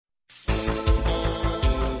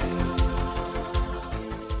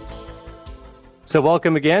So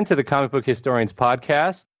welcome again to the Comic Book Historians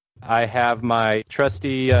podcast. I have my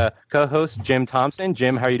trusty co-host, Jim Thompson.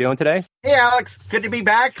 Jim, how are you doing today? Hey, Alex. Good to be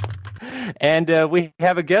back. And we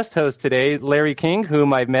have a guest host today, Larry King,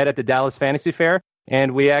 whom I've met at the Dallas Fantasy Fair.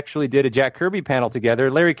 And we actually did a Jack Kirby panel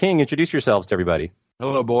together. Larry King, introduce yourselves to everybody.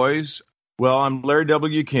 Hello, boys. Well, I'm Larry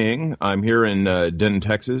W. King. I'm here in Denton,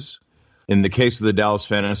 Texas. In the case of the Dallas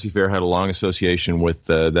Fantasy Fair, I had a long association with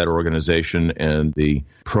that organization and the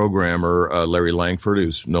programmer, Larry Langford,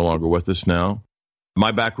 who's no longer with us now.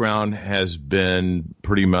 My background has been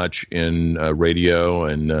pretty much in radio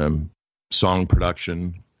and song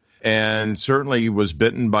production, and certainly was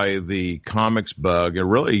bitten by the comics bug and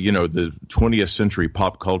really, the 20th century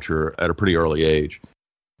pop culture at a pretty early age.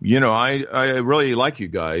 I really like you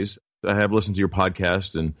guys. I have listened to your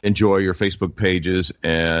podcast and enjoy your Facebook pages.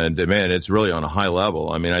 And, man, it's really on a high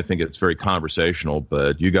level. I mean, I think it's very conversational,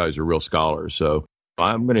 but you guys are real scholars. So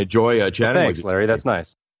I'm going to enjoy chatting with you. Thanks, Larry. That's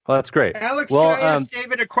nice. Well, that's great. Alex, can I ask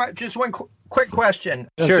David just one quick question?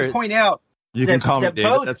 Sure. Just point out. You can call me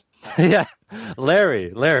David. Yeah, Larry.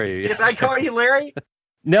 Did I call you Larry?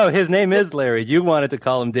 No, his name is Larry. You wanted to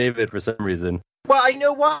call him David for some reason. Well, I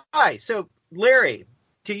know why. So, Larry,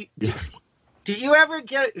 do you ever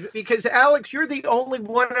get, because Alex, you're the only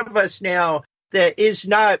one of us now that is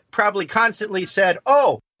not probably constantly said,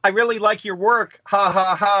 oh, I really like your work, ha,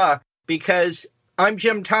 ha, ha, because I'm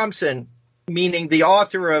Jim Thompson, meaning the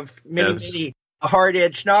author of many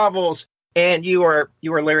hard-edged novels, and you are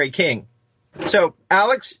Larry King. So,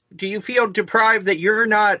 Alex, do you feel deprived that you're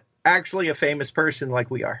not actually a famous person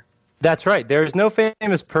like we are? That's right. There's no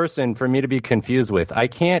famous person for me to be confused with. I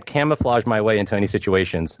can't camouflage my way into any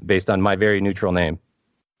situations based on my very neutral name.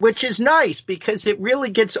 Which is nice, because it really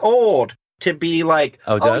gets old to be like,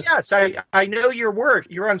 oh yes, I know your work.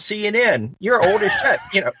 You're on CNN. You're old as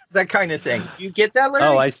shit. That kind of thing. You get that, Larry?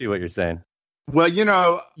 Oh, I see what you're saying. Well,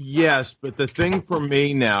 yes, but the thing for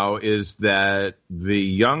me now is that the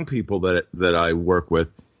young people that I work with,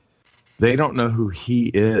 they don't know who he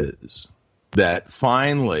is. That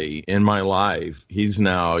finally in my life, he's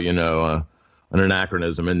now, an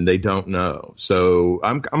anachronism, and they don't know. So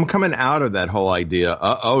I'm coming out of that whole idea.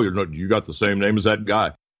 You got the same name as that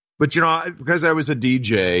guy. But, because I was a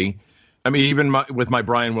DJ, I mean, even with my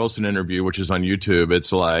Brian Wilson interview, which is on YouTube,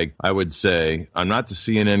 it's like I would say, I'm not the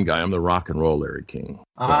CNN guy. I'm the rock and roll Larry King.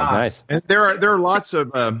 Nice. And there are lots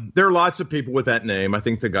of people with that name. I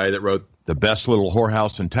think the guy that wrote The Best Little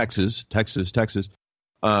Whorehouse in Texas,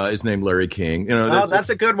 is named Larry King. That's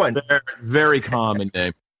a good one. Very, very common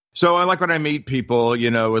name. So I like when I meet people,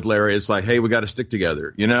 with Larry, it's like, hey, we got to stick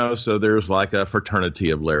together, so there's like a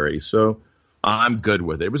fraternity of Larry. So I'm good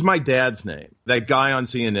with it. It was my dad's name. That guy on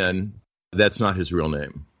CNN, that's not his real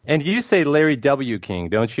name. And you say Larry W. King,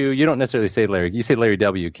 don't you? You don't necessarily say Larry. You say Larry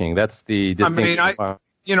W. King. That's the distinction.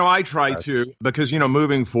 I try to, because,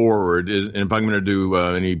 moving forward, and if I'm going to do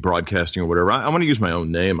any broadcasting or whatever, I want to use my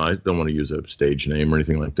own name. I don't want to use a stage name or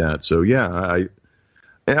anything like that. So, yeah,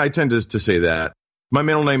 I tend to say that. My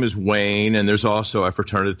middle name is Wayne, and there's also a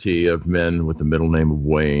fraternity of men with the middle name of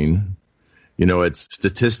Wayne. It's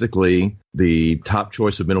statistically the top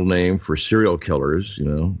choice of middle name for serial killers,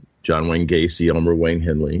 John Wayne Gacy, Elmer Wayne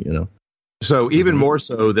Henley, So even more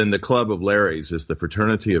so than the Club of Larrys is the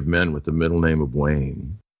fraternity of men with the middle name of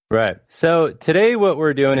Wayne. Right. So today what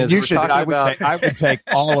we're doing is we're talking about... I would take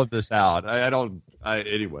all of this out.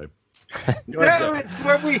 Anyway. No, it's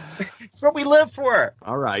what we live for.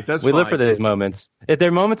 All right, that's we live for these moments. If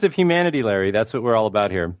they're moments of humanity, Larry, that's what we're all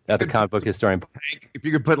about here at the Comic Book Historian. If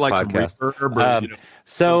you could put like podcast.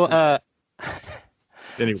 Some reverb,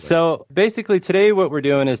 Anyway. So basically today what we're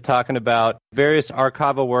doing is talking about various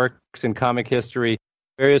archival works in comic history,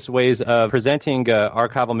 various ways of presenting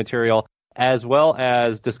archival material, as well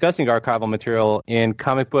as discussing archival material in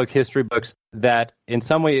comic book history books that in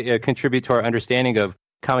some way contribute to our understanding of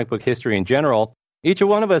comic book history in general. Each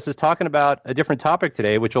one of us is talking about a different topic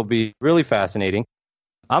today, which will be really fascinating.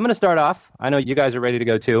 I'm going to start off. I know you guys are ready to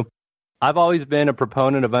go too. I've always been a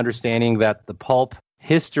proponent of understanding that the pulp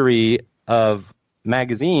history of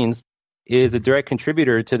magazines is a direct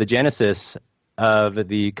contributor to the genesis of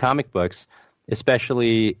the comic books,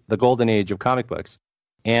 especially the golden age of comic books.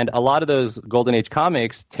 And a lot of those golden age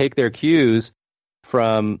comics take their cues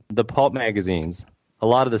from the pulp magazines, a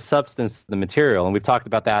lot of the substance of the material. And we've talked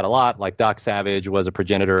about that a lot, like Doc Savage was a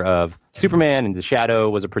progenitor of Superman and The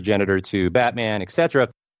Shadow was a progenitor to Batman, etc.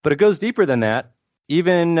 But it goes deeper than that.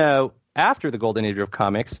 Even after the golden age of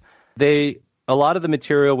comics, a lot of the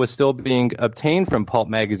material was still being obtained from pulp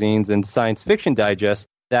magazines and science fiction digests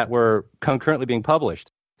that were concurrently being published.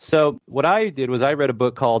 So what I did was I read a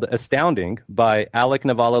book called Astounding by Alec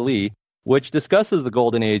Navala Lee, which discusses the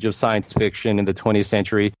golden age of science fiction in the 20th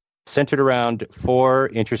century, centered around 4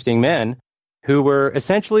 interesting men who were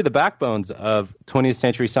essentially the backbones of 20th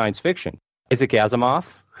century science fiction. Isaac Asimov,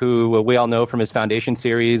 who we all know from his Foundation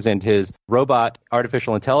series and his robot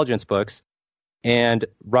artificial intelligence books, and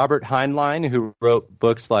Robert Heinlein, who wrote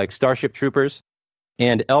books like Starship Troopers,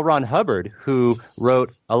 and L. Ron Hubbard, who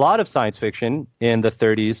wrote a lot of science fiction in the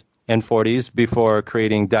 30s and 40s before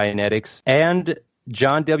creating Dianetics, and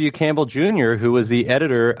John W. Campbell Jr., who was the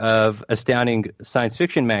editor of Astounding Science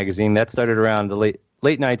Fiction magazine that started around the late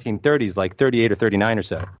 1930s, like 38 or 39 or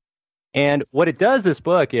so. And what it does, this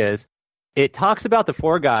book, is it talks about the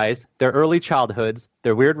 4 guys, their early childhoods,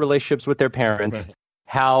 their weird relationships with their parents, right,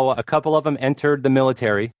 how a couple of them entered the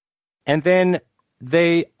military, and then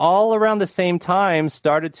they all around the same time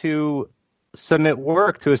started to submit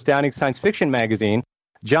work to Astounding Science Fiction magazine.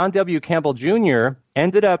 John W. Campbell Jr.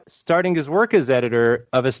 ended up starting his work as editor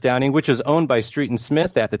of Astounding, which was owned by Street and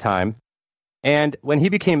Smith at the time. And when he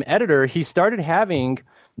became editor, he started having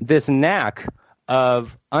this knack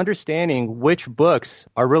of understanding which books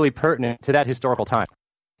are really pertinent to that historical time.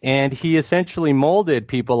 And he essentially molded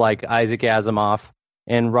people like Isaac Asimov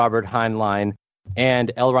and Robert Heinlein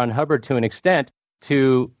and L. Ron Hubbard to an extent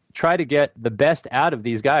to try to get the best out of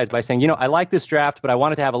these guys by saying, I like this draft, but I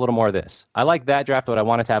wanted to have a little more of this. I like that draft, but I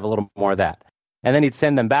wanted to have a little more of that. And then he'd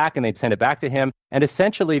send them back, and they'd send it back to him. And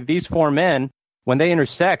essentially, these 4 men, when they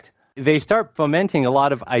intersect, they start fomenting a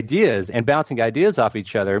lot of ideas and bouncing ideas off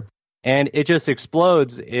each other, and it just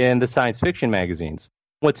explodes in the science fiction magazines.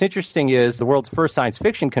 What's interesting is the world's first science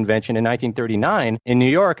fiction convention in 1939 in New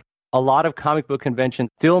York, a lot of comic book conventions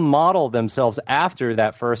still model themselves after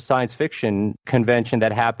that first science fiction convention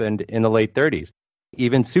that happened in the late 30s.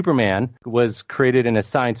 Even Superman was created in a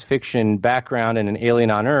science fiction background and an alien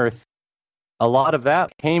on Earth. A lot of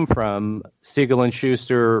that came from Siegel and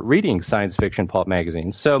Schuster reading science fiction pulp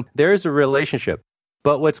magazines. So there is a relationship.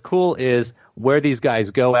 But what's cool is where these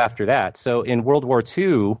guys go after that. So in World War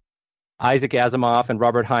II, Isaac Asimov and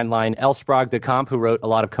Robert Heinlein, L. Sprague de Camp, who wrote a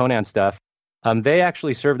lot of Conan stuff, they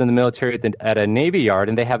actually served in the military at a Navy yard,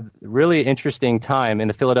 and they have really interesting time in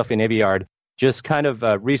the Philadelphia Navy Yard, just kind of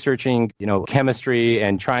researching, chemistry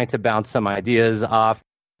and trying to bounce some ideas off.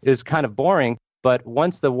 It was kind of boring, but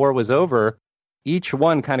once the war was over, each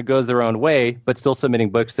one kind of goes their own way, but still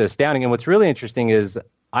submitting books to Astounding. And what's really interesting is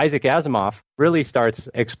Isaac Asimov really starts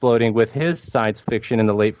exploding with his science fiction in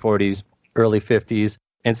the late 40s, early 50s,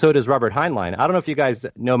 and so does Robert Heinlein. I don't know if you guys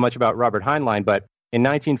know much about Robert Heinlein, but in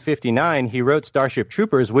 1959, he wrote Starship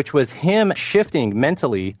Troopers, which was him shifting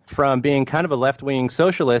mentally from being kind of a left-wing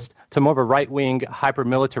socialist to more of a right-wing,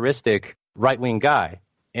 hyper-militaristic right-wing guy.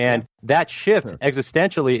 And that shift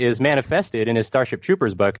existentially is manifested in his Starship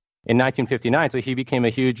Troopers book in 1959. So he became a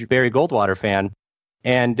huge Barry Goldwater fan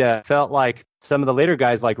and felt like some of the later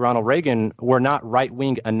guys like Ronald Reagan were not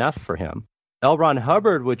right-wing enough for him. L. Ron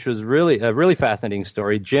Hubbard, which was really a really fascinating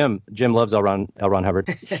story. Jim loves L. Ron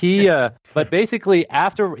Hubbard. But basically,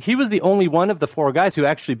 after he was the only one of the 4 guys who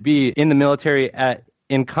actually be in the military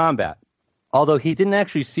in combat. Although he didn't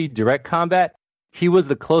actually see direct combat, he was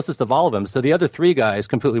the closest of all of them. So the other 3 guys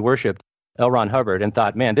completely worshipped L. Ron Hubbard and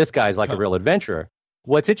thought, man, this guy's like a real adventurer.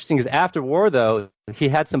 What's interesting is after war, though, he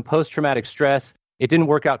had some post-traumatic stress. It didn't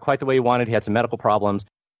work out quite the way he wanted. He had some medical problems.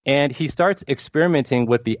 And he starts experimenting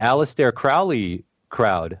with the Aleister Crowley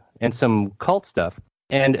crowd and some cult stuff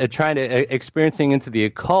and trying to experiencing into the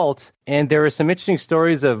occult. And there are some interesting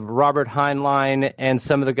stories of Robert Heinlein and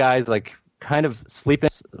some of the guys like kind of sleeping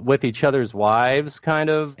with each other's wives, kind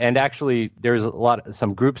of. And actually, there's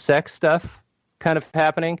some group sex stuff kind of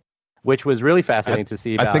happening, which was really fascinating to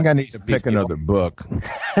see. I think I need to pick another book.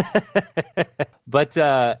 But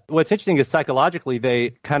what's interesting is psychologically, they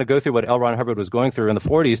kind of go through what L. Ron Hubbard was going through in the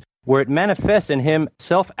 40s, where it manifests in him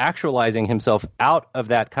self-actualizing himself out of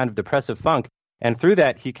that kind of depressive funk. And through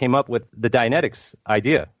that, he came up with the Dianetics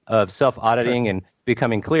idea of self-auditing and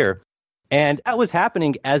becoming clear. And that was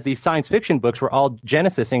happening as these science fiction books were all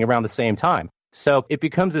genesising around the same time. So it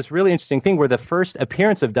becomes this really interesting thing where the first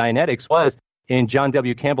appearance of Dianetics was in John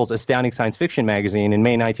W. Campbell's Astounding Science Fiction magazine in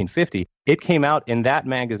May 1950. It came out in that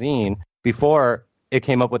magazine before it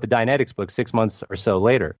came up with the Dianetics book 6 months or so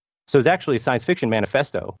later. So it's actually a science fiction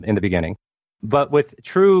manifesto in the beginning, but with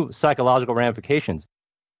true psychological ramifications.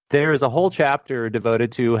 There is a whole chapter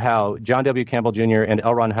devoted to how John W. Campbell Jr. and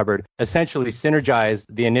L. Ron Hubbard essentially synergized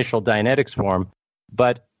the initial Dianetics form.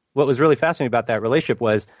 But what was really fascinating about that relationship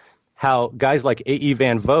was how guys like A.E.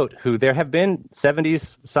 Van Vogt, who there have been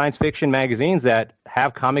 70s science fiction magazines that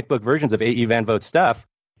have comic book versions of A.E. Van Vogt stuff.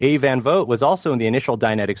 A.E. Van Vogt was also in the initial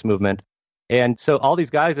Dianetics movement. And so all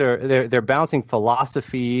these guys they're bouncing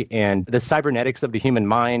philosophy and the cybernetics of the human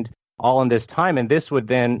mind all in this time. And this would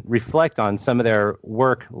then reflect on some of their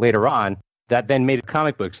work later on that then made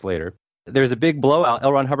comic books later. There's a big blowout.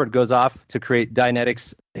 L. Ron Hubbard goes off to create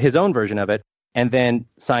Dianetics, his own version of it, and then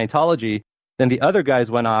Scientology. Then the other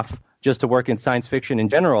guys went off just to work in science fiction in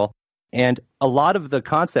general. And a lot of the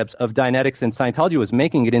concepts of Dianetics and Scientology was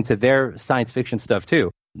making it into their science fiction stuff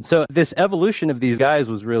too. So this evolution of these guys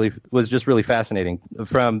was just really fascinating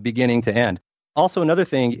from beginning to end. Also, another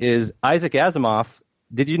thing is Isaac Asimov.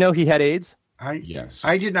 Did you know he had AIDS? Yes.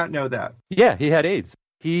 I did not know that. Yeah, he had AIDS.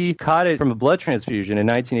 He caught it from a blood transfusion in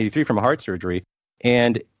 1983 from a heart surgery,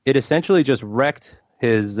 and it essentially just wrecked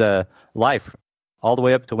his life all the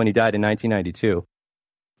way up to when he died in 1992.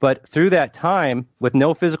 But through that time, with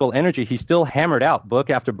no physical energy, he still hammered out book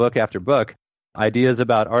after book after book, ideas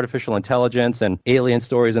about artificial intelligence and alien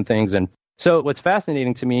stories and things. And so what's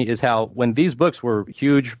fascinating to me is how when these books were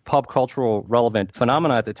huge pop cultural relevant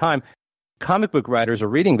phenomena at the time, comic book writers are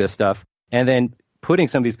reading this stuff and then putting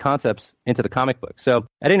some of these concepts into the comic book. So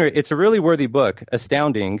at any rate, it's a really worthy book,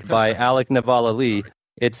 Astounding, by Alec Navala Lee.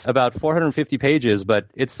 It's about 450 pages, but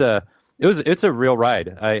it's a real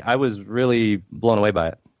ride. I was really blown away by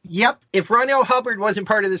it. Yep. If Ron L. Hubbard wasn't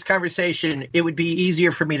part of this conversation, it would be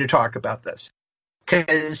easier for me to talk about this.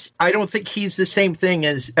 Because I don't think he's the same thing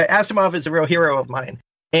as Asimov is a real hero of mine.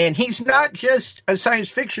 And he's not just a science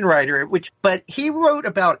fiction writer, but he wrote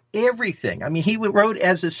about everything. I mean, he wrote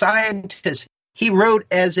as a scientist. He wrote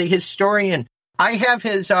as a historian. I have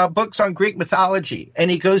his books on Greek mythology, and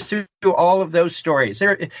he goes through all of those stories.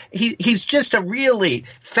 He's just a really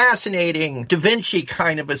fascinating Da Vinci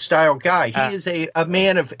kind of a style guy. He is a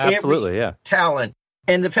man of every talent.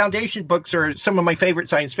 And the Foundation books are some of my favorite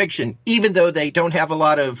science fiction, even though they don't have a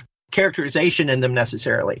lot of characterization in them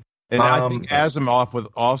necessarily. And I think Asimov was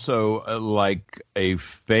also like a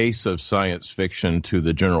face of science fiction to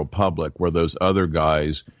the general public, where those other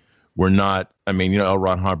guys were not. I mean, L.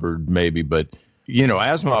 Ron Hubbard maybe, but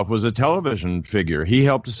Asimov was a television figure. He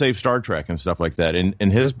helped to save Star Trek and stuff like that.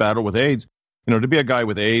 In his battle with AIDS, to be a guy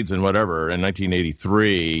with AIDS and whatever in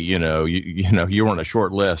 1983, you were on a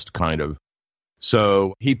short list, kind of.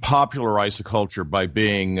 So he popularized the culture by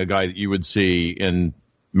being a guy that you would see in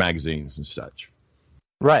magazines and such.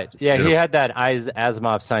 Right. Yeah, he had that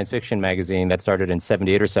Asimov science fiction magazine that started in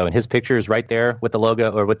 78 or so, and his picture is right there with the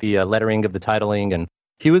logo or with the lettering of the titling, and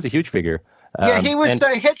he was a huge figure. Yeah, he was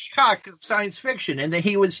the Hitchcock of science fiction, and that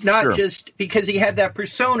he was not just because he had that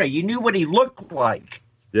persona. You knew what he looked like.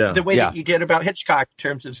 Yeah. The way that you did about Hitchcock in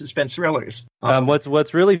terms of suspense thrillers.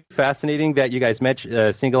 What's really fascinating that you guys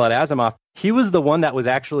single out Asimov, he was the one that was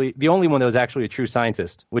actually the only one that was actually a true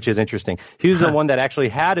scientist, which is interesting. He was the one that actually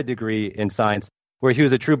had a degree in science, where he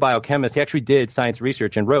was a true biochemist. He actually did science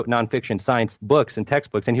research and wrote nonfiction science books and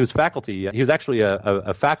textbooks, and he was faculty. He was actually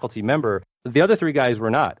a faculty member. The other three guys were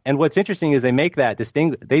not. And what's interesting is they make that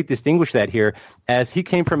they distinguish that here as he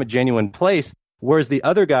came from a genuine place, whereas the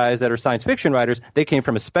other guys that are science fiction writers, they came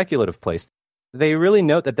from a speculative place. They really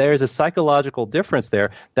note that there is a psychological difference there,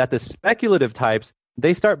 that the speculative types,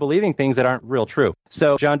 they start believing things that aren't real true.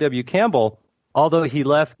 So John W. Campbell, although he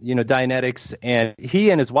left, Dianetics, and he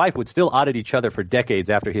and his wife would still audit each other for decades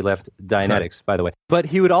after he left Dianetics, by the way. But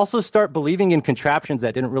he would also start believing in contraptions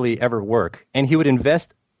that didn't really ever work. And he would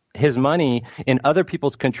invest his money in other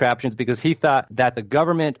people's contraptions because he thought that the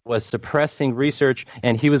government was suppressing research,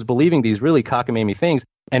 and he was believing these really cockamamie things.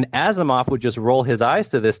 And Asimov would just roll his eyes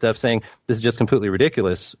to this stuff, saying, this is just completely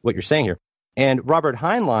ridiculous, what you're saying here. And Robert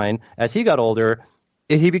Heinlein, as he got older,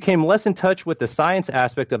 he became less in touch with the science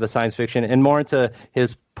aspect of the science fiction and more into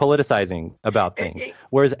his politicizing about things.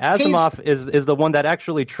 Whereas Asimov is the one that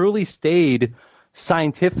actually truly stayed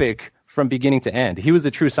scientific from beginning to end. He was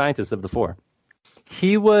the true scientist of the four.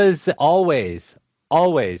 He was always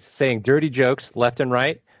saying dirty jokes left and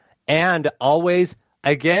right, and always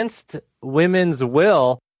against women's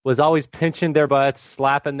will, was always pinching their butts,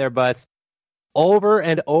 slapping their butts, over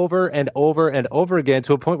and over and over and over again,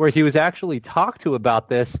 to a point where he was actually talked to about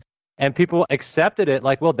this, and people accepted it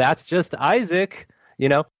like, well, that's just Isaac,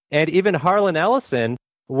 And even Harlan Ellison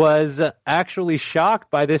was actually shocked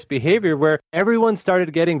by this behavior, where everyone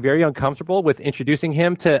started getting very uncomfortable with introducing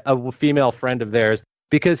him to a female friend of theirs,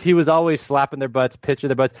 because he was always slapping their butts, pitching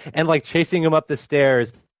their butts, and like chasing them up the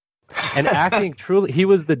stairs and acting truly. He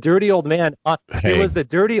was the dirty old man. He was the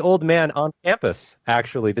dirty old man on campus,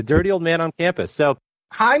 actually, the dirty old man on campus. So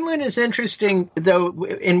Heinlein is interesting, though,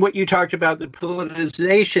 in what you talked about, the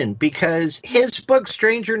politicization, because his book,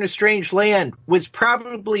 Stranger in a Strange Land, was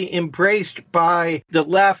probably embraced by the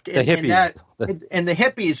left and the hippies. And the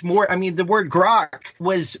hippies more. I mean, the word grok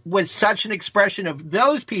was such an expression of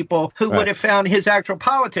those people who would have found his actual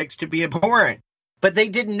politics to be abhorrent. But they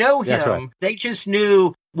didn't know him. Right. They just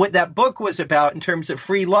knew what that book was about in terms of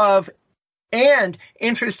free love. And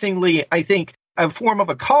interestingly, I think a form of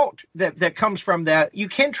a cult that comes from that you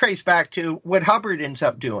can trace back to what Hubbard ends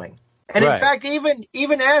up doing. And in fact, even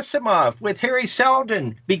Asimov with Harry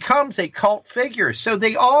Seldon becomes a cult figure. So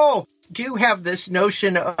they all do have this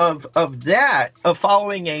notion of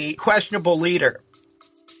following a questionable leader.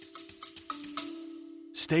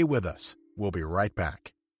 Stay with us. We'll be right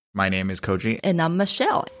back. My name is Koji. And I'm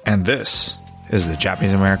Michelle. And this is the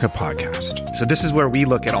Japanese America Podcast. So this is where we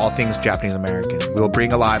look at all things Japanese American. We will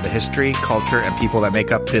bring alive the history, culture, and people that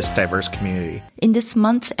make up this diverse community. In this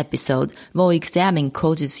month's episode, we'll examine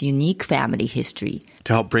Koji's unique family history.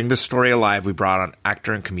 To help bring this story alive, we brought on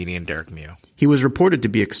actor and comedian Derek Mew. He was reported to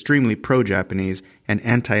be extremely pro-Japanese and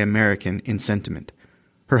anti-American in sentiment.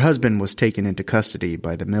 Her husband was taken into custody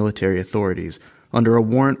by the military authorities under a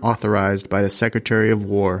warrant authorized by the Secretary of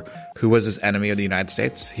War. Who was this enemy of the United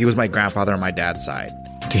States? He was my grandfather on my dad's side.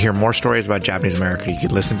 To hear more stories about Japanese America, you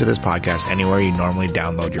can listen to this podcast anywhere you normally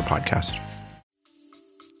download your podcast.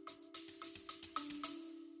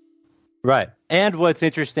 Right. And what's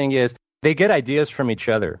interesting is they get ideas from each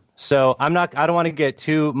other. So I don't want to get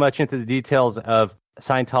too much into the details of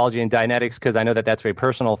Scientology and Dianetics because I know that that's very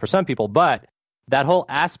personal for some people, but that whole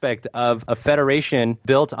aspect of a federation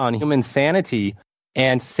built on human sanity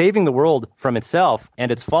and saving the world from itself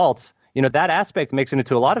and its faults, that aspect makes it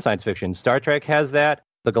into a lot of science fiction. Star Trek has that.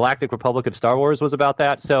 The Galactic Republic of Star Wars was about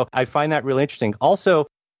that. So I find that really interesting. Also,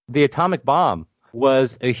 the atomic bomb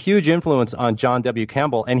was a huge influence on John W.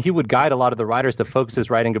 Campbell, and he would guide a lot of the writers to focus his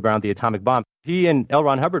writing around the atomic bomb. He and L.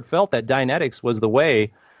 Ron Hubbard felt that Dianetics was the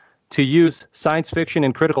way to use science fiction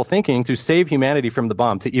and critical thinking to save humanity from the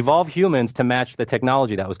bomb, to evolve humans to match the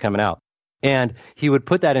technology that was coming out. And he would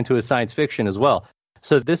put that into his science fiction as well.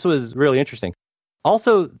 So this was really interesting.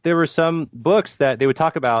 Also, there were some books that they would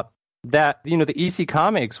talk about that, the EC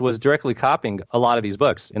Comics was directly copying a lot of these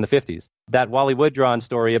books in the 50s. That Wally Wood drawn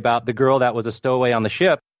story about the girl that was a stowaway on the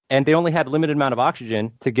ship, and they only had a limited amount of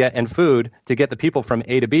oxygen and food to get the people from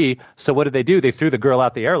A to B. So what did they do? They threw the girl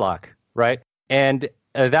out the airlock, right? And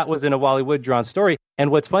that was in a Wally Wood drawn story. And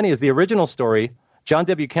what's funny is the original story, John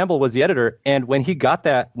W. Campbell was the editor, and when he got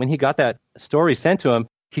that story sent to him,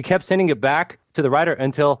 he kept sending it back to the writer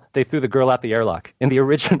until they threw the girl out the airlock. In the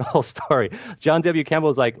original story, John W. Campbell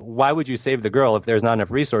was like, why would you save the girl if there's not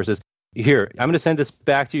enough resources? Here, I'm going to send this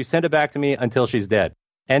back to you. Send it back to me until she's dead.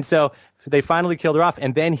 And so they finally killed her off,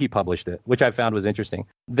 and then he published it, which I found was interesting.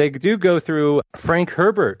 They do go through Frank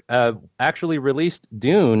Herbert actually released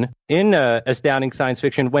Dune in Astounding Science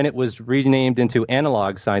Fiction when it was renamed into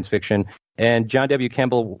Analog Science Fiction, and John W.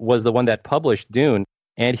 Campbell was the one that published Dune,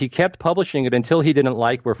 and he kept publishing it until he didn't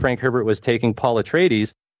like where Frank Herbert was taking Paul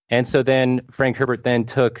Atreides, and so then Frank Herbert then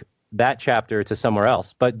took that chapter to somewhere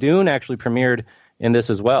else. But Dune actually premiered in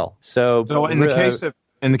this as well. So in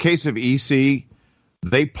the case of EC,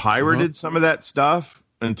 they pirated some of that stuff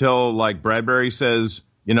until, like, Bradbury says,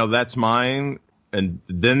 that's mine, and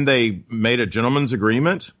then they made a gentleman's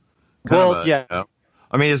agreement. Yeah.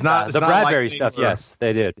 I mean, it's not the not Bradbury like stuff. Yes,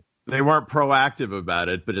 they did. They weren't proactive about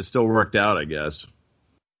it, but it still worked out, I guess.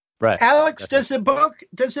 Right. Alex, does the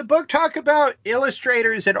book talk about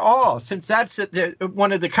illustrators at all? Since that's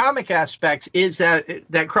one of the comic aspects is that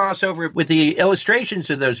crossover with the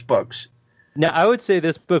illustrations of those books. Now, I would say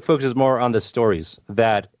this book focuses more on the stories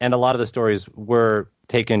and a lot of the stories were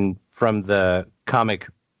taken from the comic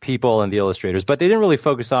people and the illustrators, but they didn't really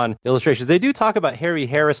focus on illustrations. They do talk about Harry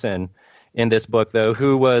Harrison in this book, though,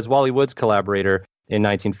 who was Wally Wood's collaborator in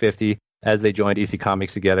 1950 as they joined EC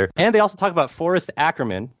Comics together. And they also talk about Forrest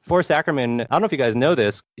Ackerman. Forrest Ackerman, I don't know if you guys know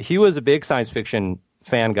this, he was a big science fiction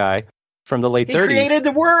fan guy from the late 30s. He created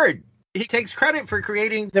the word. He takes credit for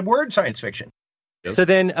creating the word science fiction. Yep. So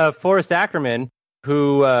then Forrest Ackerman,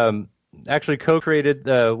 who actually co-created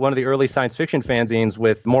one of the early science fiction fanzines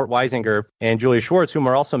with Mort Weisinger and Julia Schwartz, whom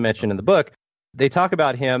are also mentioned in the book, they talk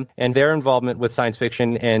about him and their involvement with science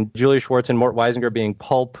fiction and Julia Schwartz and Mort Weisinger being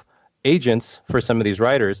pulp agents for some of these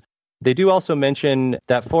writers. They do also mention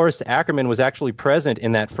that Forrest Ackerman was actually present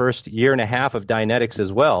in that first year and a half of Dianetics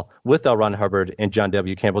as well, with L. Ron Hubbard and John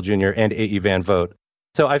W. Campbell Jr. and A.E. Van Vogt.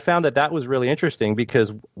 So I found that was really interesting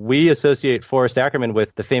because we associate Forrest Ackerman with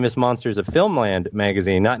the famous Monsters of Filmland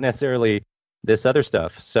magazine, not necessarily this other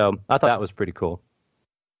stuff. So I thought that was pretty cool.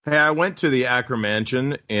 Hey, I went to the Acker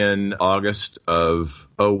Mansion in August of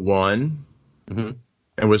 2001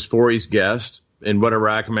 and was Forey's guest. And whatever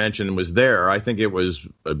Acker Mansion was there, I think it was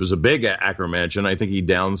a big Acker Mansion. I think he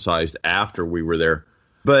downsized after we were there.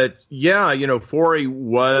 But yeah, Forey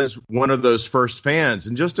was one of those first fans.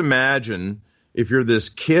 And just imagine if you're this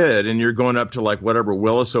kid and you're going up to like whatever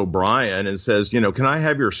Willis O'Brien and says, can I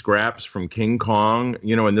have your scraps from King Kong,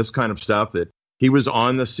 and this kind of stuff, that he was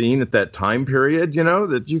on the scene at that time period,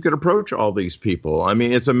 that you could approach all these people. I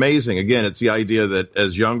mean, it's amazing. Again, it's the idea that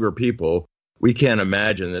as younger people, we can't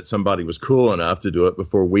imagine that somebody was cool enough to do it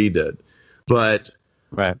before we did. But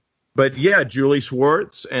yeah, Julie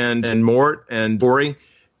Schwartz and Mort and Forey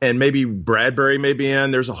and maybe Bradbury may be in.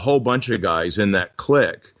 There's a whole bunch of guys in that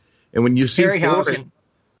clique. And when you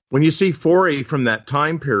see Forey from that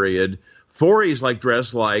time period, Forey's like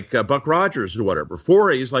dressed like Buck Rogers or whatever.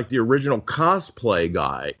 Forey's like the original cosplay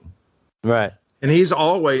guy. Right. And he's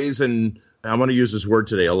always, and I'm going to use this word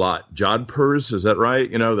today a lot, jodhpurs, is that right?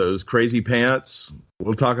 Those crazy pants.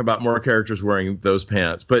 We'll talk about more characters wearing those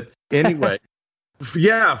pants. But anyway,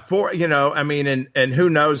 yeah, and who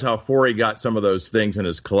knows how Forey got some of those things in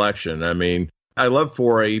his collection. I mean, I love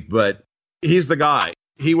Forey, but he's the guy.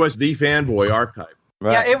 He was the fanboy archetype.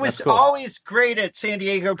 Right. Yeah, it was always great at San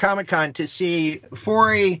Diego Comic-Con to see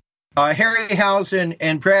Forey, Harryhausen,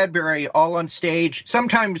 and Bradbury all on stage,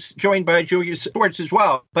 sometimes joined by Julius Schwartz as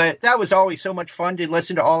well. But that was always so much fun to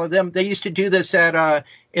listen to all of them. They used to do this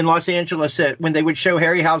in Los Angeles when they would show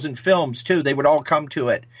Harryhausen films, too. They would all come to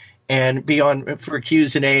it and be on for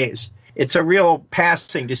Q's and A's. It's a real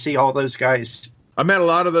passing to see all those guys. I met a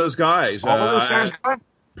lot of those guys. All of those guys?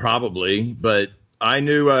 Probably, but I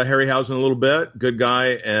knew Harryhausen a little bit, good guy,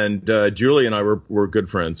 and Julie and I were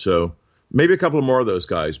good friends, so maybe a couple more of those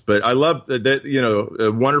guys. But I love that,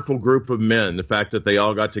 a wonderful group of men, the fact that they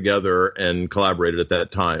all got together and collaborated at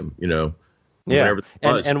that time, Yeah,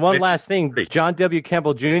 and one last thing, John W.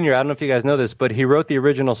 Campbell Jr., I don't know if you guys know this, but he wrote the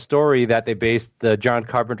original story that they based the John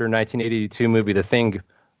Carpenter 1982 movie, The Thing,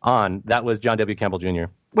 on. That was John W. Campbell Jr.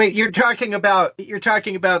 Wait, you're talking about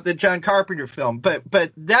the John Carpenter film, but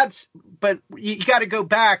you got to go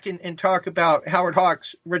back and talk about Howard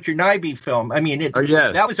Hawks' Richard Nyby film. I mean,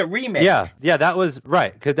 that was a remake. Yeah, that was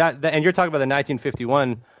right. Because and you're talking about the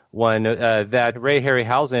 1951 one that Ray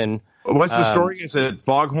Harryhausen. What's the story? Is it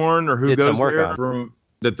Foghorn or who goes there?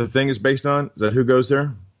 That the thing is based on? Is that who goes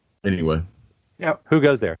there? Anyway. Yep. Who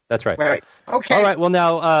goes there? That's right. Right. Okay. All right. Well,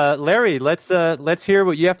 now, Larry, let's hear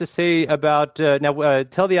what you have to say about.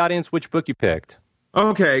 Tell the audience which book you picked.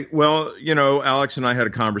 Okay. Well, Alex and I had a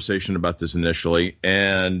conversation about this initially,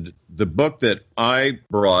 and the book that I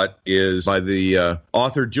brought is by the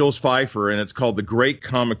author Jules Feiffer, and it's called The Great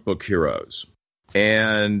Comic Book Heroes.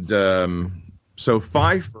 And so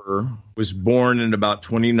Feiffer was born in about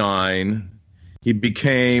 29. He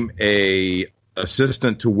became a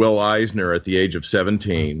assistant to Will Eisner at the age of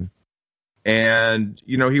 17. And,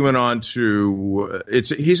 he went on to,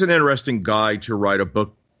 he's an interesting guy to write a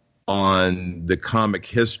book on the comic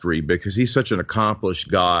history because he's such an accomplished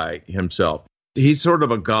guy himself. He's sort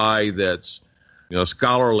of a guy that's, a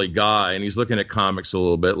scholarly guy, and he's looking at comics a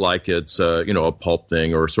little bit like it's, a pulp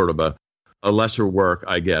thing or sort of a lesser work,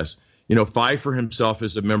 I guess. Feiffer himself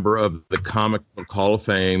is a member of the Comic Book Hall of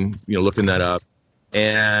Fame, looking that up.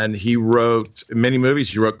 And he wrote many movies.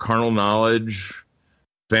 He wrote Carnal Knowledge,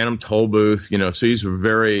 Phantom Tollbooth, so he's a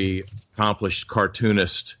very accomplished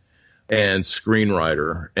cartoonist and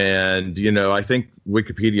screenwriter. And, I think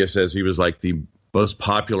Wikipedia says he was like the most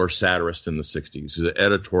popular satirist in the 60s. He's an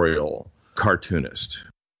editorial cartoonist.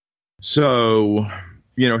 So,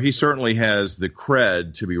 he certainly has the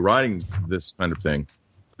cred to be writing this kind of thing.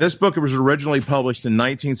 This book was originally published in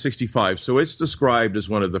 1965, so it's described as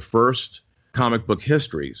one of the first comic book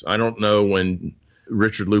histories. I don't know when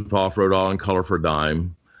Richard Lupoff wrote All in Color for a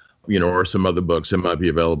Dime, or some other books that might be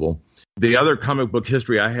available. The other comic book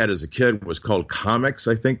history I had as a kid was called Comics,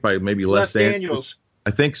 I think, by maybe Les Daniels.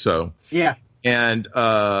 I think so. Yeah. And,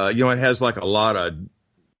 it has like a lot of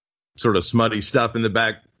sort of smutty stuff in the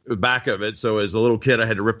back of it. So as a little kid, I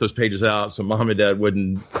had to rip those pages out so mom and dad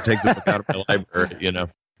wouldn't take the book out of my library,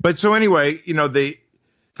 But so anyway,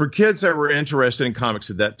 for kids that were interested in comics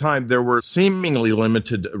at that time, there were seemingly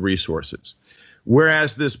limited resources.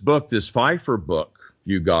 Whereas this book, this Feiffer book,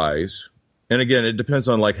 you guys, and again, it depends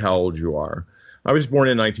on like how old you are. I was born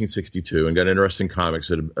in 1962 and got interested in comics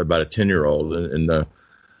at about a 10-year-old in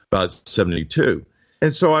about 72.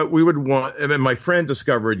 And so my friend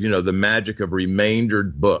discovered, the magic of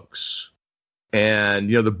remaindered books. And,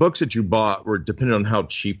 the books that you bought were dependent on how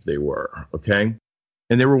cheap they were. Okay.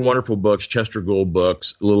 And they were wonderful books, Chester Gould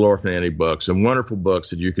books, Little Orphan Annie books, and wonderful books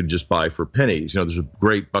that you could just buy for pennies. There's a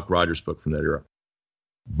great Buck Rogers book from that era.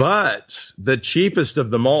 But the cheapest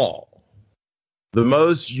of them all, the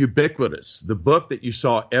most ubiquitous, the book that you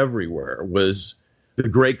saw everywhere was The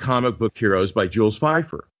Great Comic Book Heroes by Jules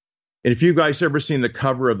Feiffer. And if you guys ever seen the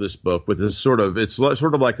cover of this book with this it's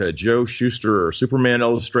sort of like a Joe Shuster or Superman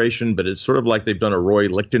illustration, but it's sort of like they've done a Roy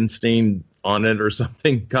Lichtenstein on it or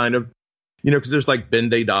something kind of. Because there's like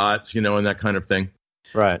Ben-Day dots, and that kind of thing.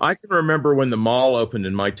 Right. I can remember when the mall opened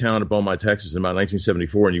in my town of Beaumont, Texas in about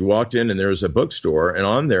 1974, and you walked in and there was a bookstore, and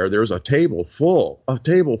on there was a table full of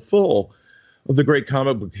The Great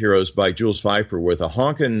Comic Book Heroes by Jules Feiffer with a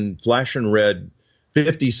honking, flashing red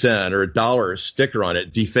 50-cent or $1 sticker on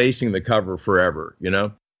it, defacing the cover forever,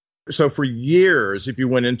 So for years, if you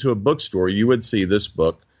went into a bookstore, you would see this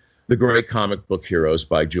book, The Great Comic Book Heroes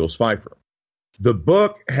by Jules Feiffer. The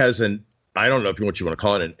book has I don't know if you want to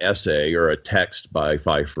call it an essay or a text by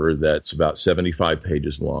Feiffer that's about 75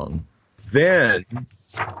 pages long. Then,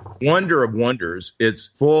 wonder of wonders, it's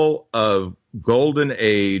full of golden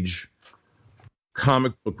age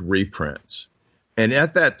comic book reprints. And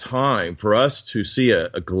at that time, for us to see a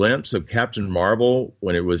glimpse of Captain Marvel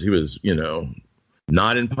when he was,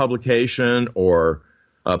 not in publication, or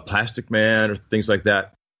Plastic Man or things like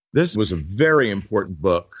that, this was a very important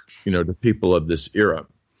book, to people of this era.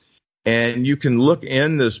 And you can look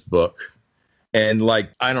in this book and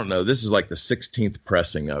this is like the 16th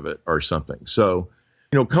pressing of it or something. So,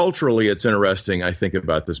 culturally, it's interesting, I think,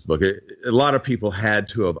 about this book. A lot of people had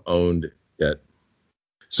to have owned it.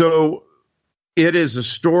 So it is a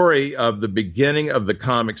story of the beginning of the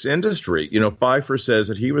comics industry. Feiffer says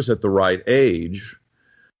that he was at the right age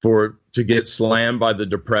to get slammed by the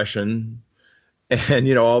Depression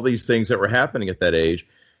and, all these things that were happening at that age.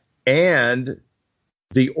 And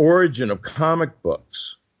the origin of comic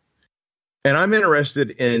books. And I'm interested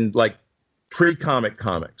in pre-comic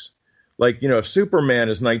comics. If Superman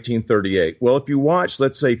is 1938, well, if you watch,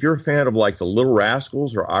 let's say, if you're a fan of the Little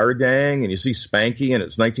Rascals or Our Gang and you see Spanky and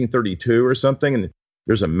it's 1932 or something, and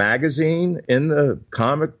there's a magazine in the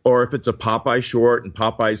comic, or if it's a Popeye short and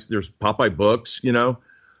there's Popeye books,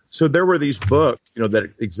 So there were these books,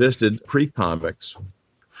 that existed pre-comics.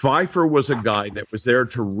 Feiffer was a guy that was there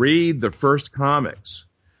to read the first comics.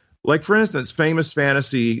 Like, for instance, Famous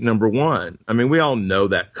Fantasy #1. I mean, we all know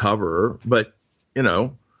that cover, but, you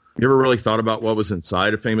ever really thought about what was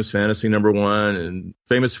inside of Famous Fantasy #1? And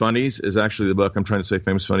Famous Funnies is actually the book I'm trying to say,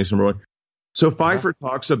 Famous Funnies #1. So Feiffer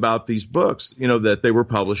talks about these books, that they were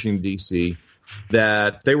publishing DC,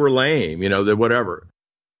 that they were lame, that whatever.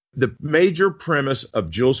 The major premise of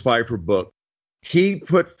Jules Feiffer book, he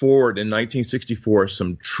put forward in 1964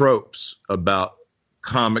 some tropes about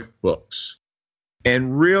comic books.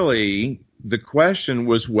 And really, the question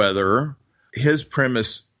was whether his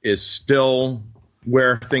premise is still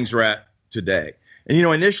where things are at today. And,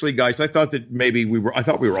 initially, guys, I thought that maybe we were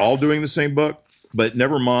all doing the same book, but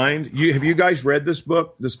never mind. Have you guys read this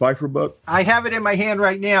book, this Feiffer book? I have it in my hand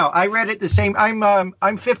right now. I read it the same.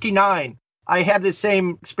 I'm 59. I had the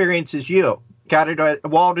same experience as you. Got it at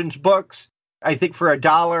Walden's Books. I think for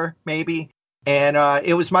 $1 maybe. And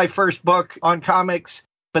it was my first book on comics,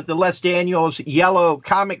 but the Les Daniels yellow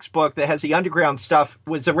comics book that has the underground stuff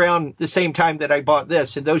was around the same time that I bought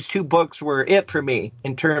this. And those two books were it for me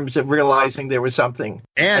in terms of realizing there was something,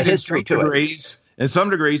 and a history to it. In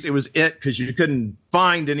some degrees, it was it because you couldn't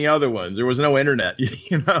find any other ones. There was no internet,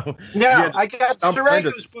 No, I got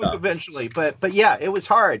Steranko's book eventually, but yeah, it was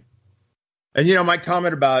hard. And, my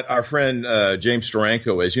comment about our friend James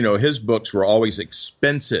Steranko is, his books were always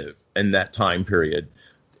expensive in that time period.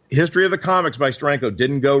 History of the Comics by Steranko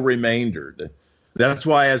didn't go remaindered. That's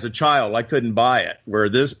why, as a child, I couldn't buy it, where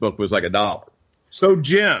this book was like $1. So,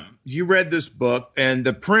 Jim, you read this book, and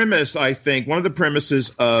the premise, I think, one of the premises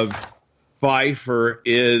of Feiffer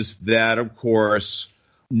is that, of course,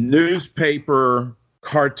 newspaper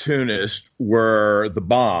cartoonists were the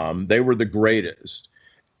bomb. They were the greatest.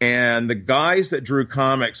 And the guys that drew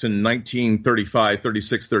comics in 1935,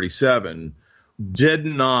 36, 37 did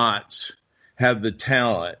not have the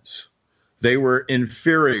talent. They were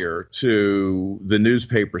inferior to the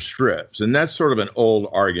newspaper strips. And that's sort of an old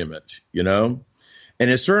argument, And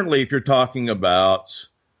it's certainly, if you're talking about,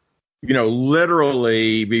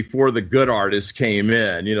 literally before the good artists came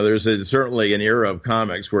in, there's certainly an era of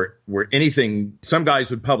comics where anything, some guys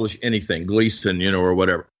would publish anything, Gleason, or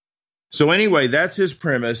whatever. So anyway, that's his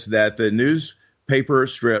premise, that the newspaper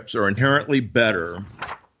strips are inherently better.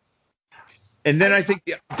 And then I think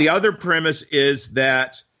the other premise is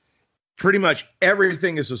that pretty much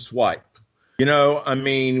everything is a swipe. You know, I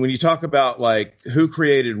mean, when you talk about like who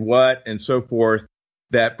created what and so forth,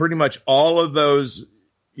 that pretty much all of those,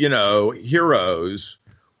 you know, heroes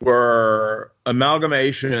were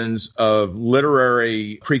amalgamations of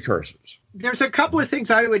literary precursors. There's a couple of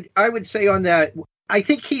things I would say on that. I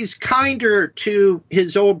think he's kinder to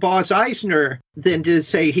his old boss Eisner than to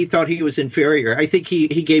say he thought he was inferior. I think he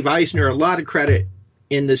gave Eisner a lot of credit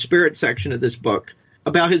in the spirit section of this book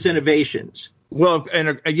about his innovations. Well,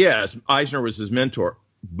 and yes, Eisner was his mentor.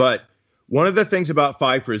 But one of the things about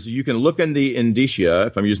Pfeiffer is you can look in the indicia,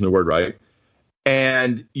 if I'm using the word right,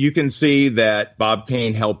 and you can see that Bob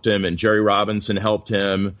Kane helped him and Jerry Robinson helped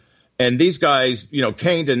him. And these guys, you know,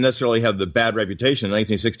 Kane didn't necessarily have the bad reputation in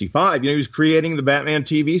 1965. You know, he was creating the Batman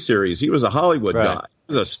TV series. He was a Hollywood guy.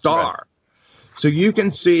 He was a star. Right. So you can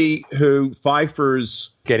see who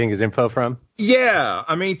Pfeiffer's getting his info from. Yeah.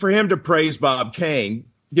 I mean, for him to praise Bob Kane,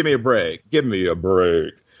 give me a break. Give me a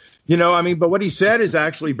break. You know, I mean, but what he said is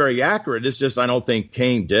actually very accurate. It's just I don't think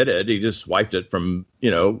Kane did it. He just swiped it from, you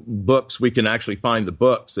know, books. We can actually find the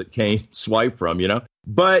books that Kane swiped from, you know.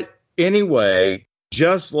 But anyway,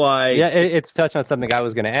 just like... Yeah, it's touched on something I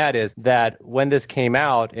was going to add is that when this came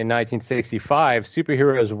out in 1965,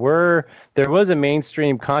 superheroes there was a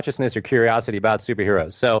mainstream consciousness or curiosity about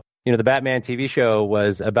superheroes. So, you know, the Batman TV show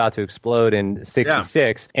was about to explode in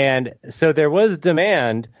 66. Yeah. And so there was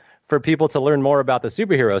demand for people to learn more about the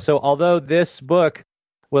superheroes. So although this book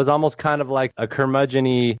was almost kind of like a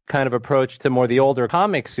curmudgeon-y kind of approach to more the older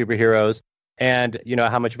comic superheroes and, you know,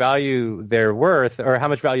 how much value they're worth or how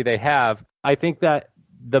much value they have, I think that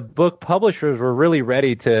the book publishers were really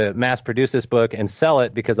ready to mass produce this book and sell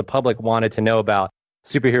it because the public wanted to know about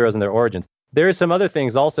superheroes and their origins. There are some other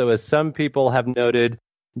things also, as some people have noted,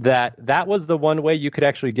 that was the one way you could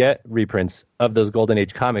actually get reprints of those Golden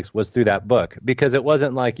Age comics was through that book, because it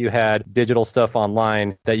wasn't like you had digital stuff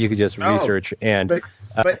online that you could just research and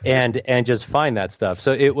just find that stuff.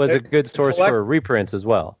 So it was a good source for reprints as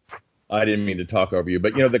well. I didn't mean to talk over you,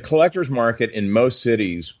 but you know, the collector's market in most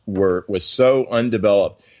cities was so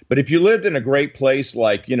undeveloped. But if you lived in a great place,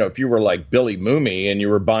 like, you know, if you were like Billy Mooney and you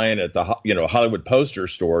were buying at the, you know, Hollywood Poster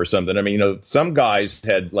Store or something, I mean, you know, some guys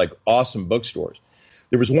had like awesome bookstores.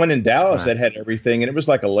 There was one in Dallas that had everything, and it was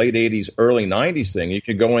like a late 80s, early 90s thing. You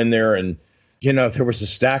could go in there and, you know, there was a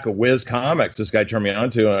stack of Whiz comics this guy turned me on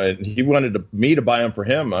to, and he wanted me to buy them for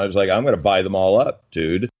him. I was like, I'm going to buy them all up,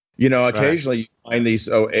 dude. You know, occasionally you find these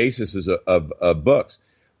oases of books.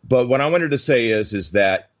 But what I wanted to say is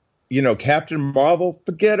that, you know, Captain Marvel,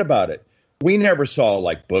 forget about it. We never saw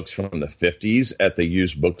like books from the 50s at the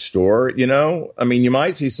used bookstore, you know. I mean, you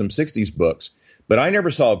might see some 60s books. But I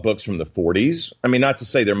never saw books from the 40s. I mean, not to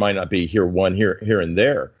say there might not be here and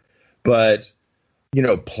there. But, you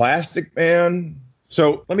know, Plastic Man.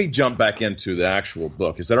 So let me jump back into the actual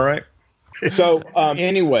book. Is that all right? So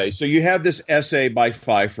anyway, so you have this essay by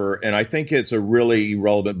Pfeiffer, and I think it's a really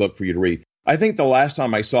relevant book for you to read. I think the last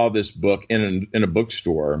time I saw this book in a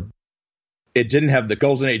bookstore, it didn't have the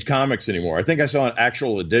Golden Age comics anymore. I think I saw an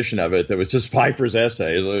actual edition of it that was just Pfeiffer's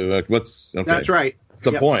essay. Like, That's right. That's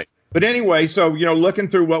the point. But anyway, so, you know, looking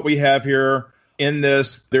through what we have here in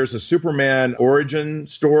this, there's a Superman origin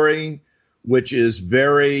story, which is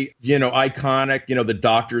very, you know, iconic. You know, the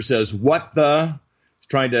Doctor says, "What the?" He's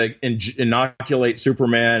trying to inoculate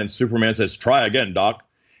Superman, and Superman says, "Try again, Doc."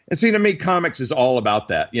 And see, to me, comics is all about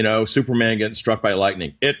that. You know, Superman getting struck by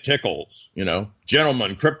lightning. It tickles, you know.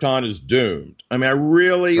 Gentlemen, Krypton is doomed. I mean, I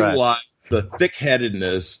really like the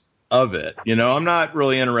thick-headedness of it. You know, I'm not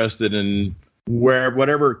really interested in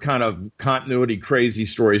whatever kind of continuity crazy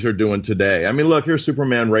stories are doing today. I mean, look, here's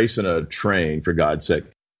Superman racing a train, for God's sake.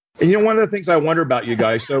 And you know, one of the things I wonder about you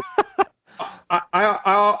guys, so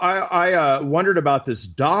I wondered about this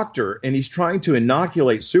Doctor, and he's trying to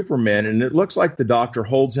inoculate Superman, and it looks like the Doctor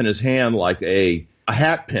holds in his hand like a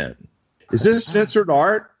hat pin. Is this censored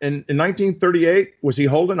art? In 1938, was he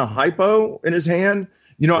holding a hypo in his hand?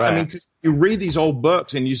 You know, I mean, because you read these old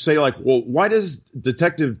books and you say, like, well, why does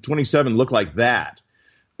Detective 27 look like that?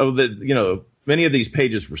 Oh, you know, many of these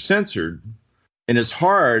pages were censored, and it's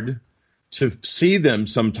hard to see them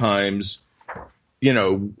sometimes, you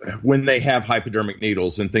know, when they have hypodermic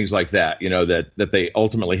needles and things like that, you know, that they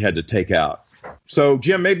ultimately had to take out. So,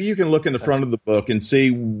 Jim, maybe you can look in the front of the book and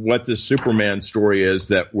see what this Superman story is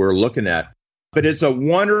that we're looking at. But it's a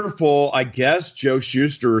wonderful, I guess, Joe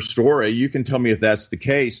Shuster story. You can tell me if that's the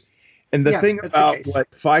case. And the thing about what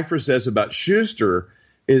Pfeiffer says about Shuster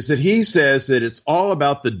is that he says that it's all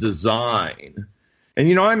about the design. And,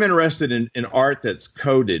 you know, I'm interested in art that's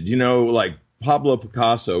coded, you know, like Pablo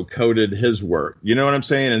Picasso coded his work. You know what I'm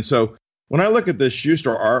saying? And so when I look at this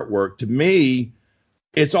Shuster artwork, to me,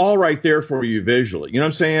 it's all right there for you visually. You know what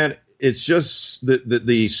I'm saying? It's just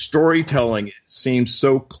the storytelling seems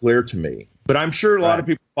so clear to me. But I'm sure a lot of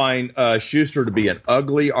people find Shuster to be an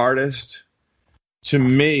ugly artist. To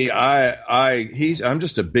me, I'm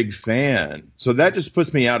just a big fan. So that just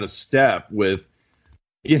puts me out of step with,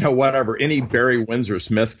 whatever, any Barry Windsor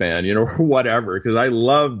Smith fan, or whatever, because I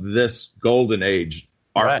love this golden age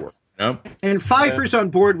artwork. Right. And Pfeiffer's on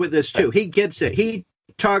board with this too. He gets it. He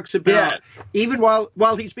talks about, even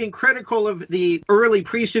while he's being critical of the early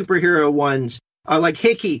pre-superhero ones, like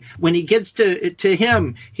Hickey, when he gets to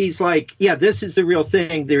him, he's like, yeah, this is the real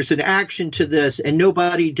thing. There's an action to this, and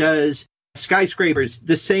nobody does skyscrapers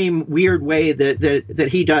the same weird way that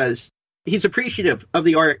he does. He's appreciative of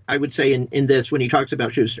the art, I would say, in this when he talks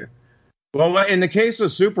about Shuster. Well, in the case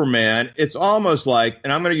of Superman, it's almost like,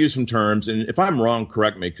 and I'm going to use some terms, and if I'm wrong,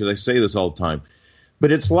 correct me, because I say this all the time,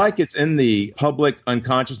 but it's like it's in the public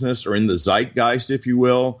unconsciousness or in the zeitgeist, if you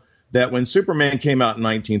will, that when Superman came out in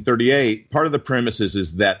 1938, part of the premise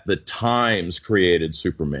is that the Times created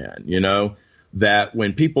Superman, that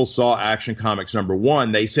when people saw Action Comics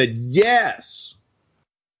 #1, they said, yes,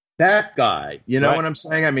 that guy, what I'm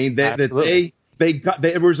saying? I mean, there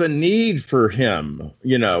was a need for him,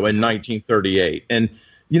 in 1938. And,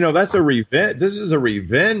 that's a revenge. This is a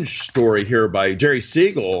revenge story here by Jerry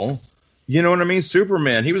Siegel. You know what I mean?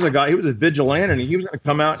 Superman, he was a guy, he was a vigilante, and he was going to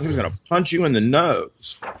come out and he was going to punch you in the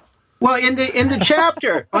nose. Well, in the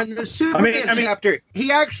chapter, on the Superman chapter,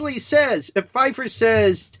 he actually says, Pfeiffer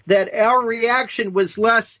says that our reaction was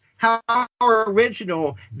less how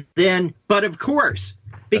original than, but of course,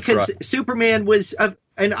 because Superman was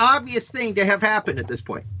an obvious thing to have happened at this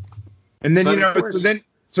point. And then,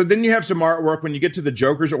 so then you have some artwork when you get to the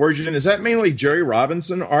Joker's origin. Is that mainly Jerry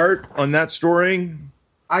Robinson art on that story?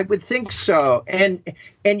 I would think so. And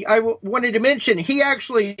I wanted to mention,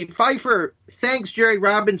 Pfeiffer thanks Jerry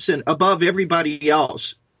Robinson above everybody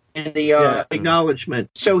else in the acknowledgement.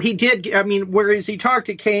 So he did, whereas he talked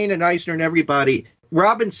to Kane and Eisner and everybody,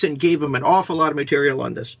 Robinson gave him an awful lot of material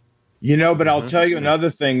on this. But I'll tell you another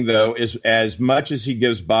thing, though, is as much as he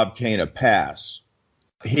gives Bob Kane a pass,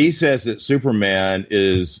 he says that Superman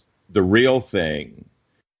is the real thing.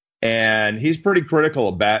 And he's pretty critical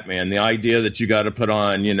of Batman, the idea that you got to put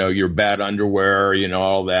on, your bat underwear,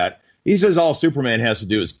 all that. He says all Superman has to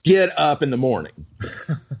do is get up in the morning.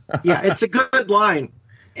 Yeah, it's a good line.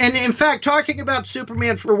 And in fact, talking about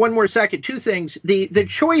Superman for one more second, two things. The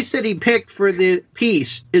choice that he picked for the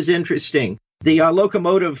piece is interesting. The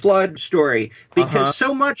locomotive flood story, because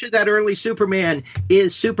so much of that early Superman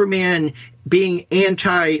is Superman being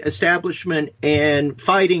anti-establishment and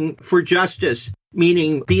fighting for justice,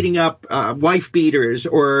 meaning beating up wife beaters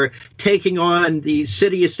or taking on the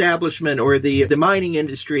city establishment or the mining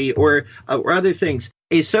industry or other things.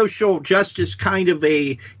 A social justice kind of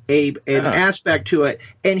an aspect to it.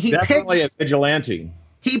 And he definitely a vigilante.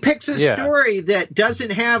 He picks a story that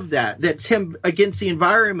doesn't have that. That's him against the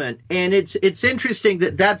environment. And it's interesting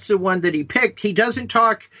that that's the one that he picked. He doesn't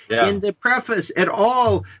talk in the preface at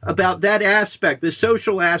all about that aspect, the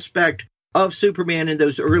social aspect of Superman in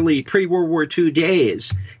those early pre-World War II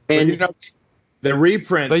days. And the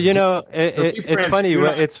reprint. But it's funny.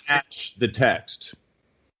 It's match the text.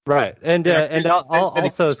 Right. And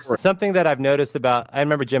also something that I've noticed about, I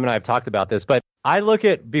remember Jim and I have talked about this, but I look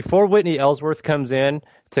at before Whitney Ellsworth comes in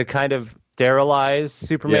to kind of sterilize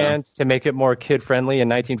Superman to make it more kid-friendly in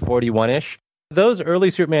 1941-ish, those early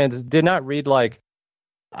Supermans did not read like,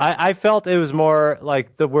 I felt it was more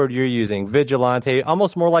like the word you're using, vigilante,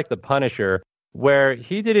 almost more like the Punisher, where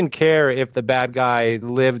he didn't care if the bad guy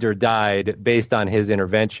lived or died based on his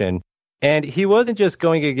intervention. And he wasn't just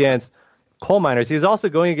going against coal miners, he was also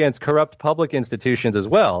going against corrupt public institutions as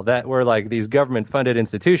well, that were like these government-funded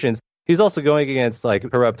institutions. He's also going against like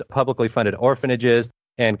corrupt publicly funded orphanages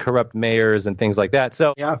and corrupt mayors and things like that.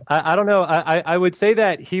 So I don't know. I would say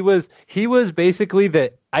that he was basically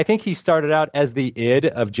I think he started out as the id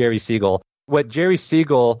of Jerry Siegel. What Jerry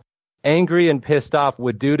Siegel, angry and pissed off,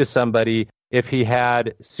 would do to somebody if he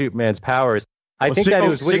had Superman's powers. I think that it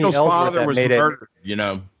was Whitney Ellsworth that made murdered,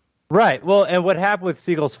 it. Right. Well, and what happened with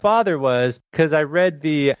Siegel's father was, because I read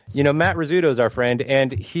Matt Rizzuto's our friend,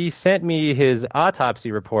 and he sent me his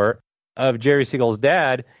autopsy report of Jerry Siegel's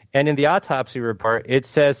dad. And in the autopsy report, it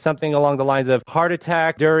says something along the lines of heart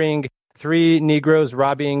attack during 3 Negroes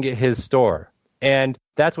robbing his store. And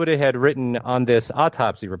that's what it had written on this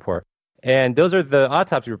autopsy report. And those are the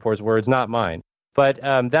autopsy report's words, not mine. But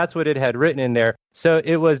that's what it had written in there. So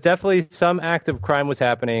it was definitely some act of crime was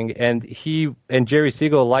happening, and he and Jerry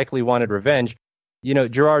Siegel likely wanted revenge.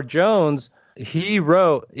 Gerard Jones, he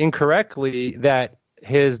wrote incorrectly that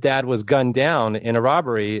his dad was gunned down in a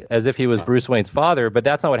robbery as if he was Bruce Wayne's father, but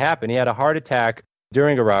that's not what happened. He had a heart attack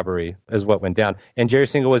during a robbery is what went down. And Jerry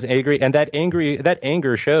Siegel was angry, and that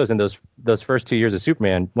anger shows in those first 2 years of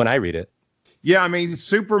Superman when I read it. Yeah, I mean,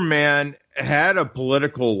 Superman had a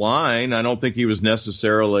political line. I don't think he was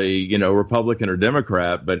necessarily, Republican or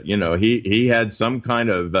Democrat, but, he had some kind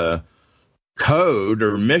of code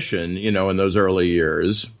or mission, in those early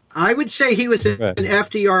years. I would say he was an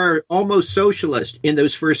FDR almost socialist in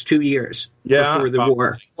those first 2 years before the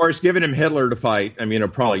war. Of course, giving him Hitler to fight,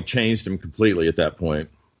 it probably changed him completely at that point.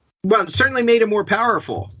 Well, it certainly made him more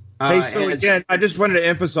powerful. Again, I just wanted to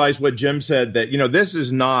emphasize what Jim said, that, this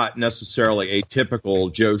is not necessarily a typical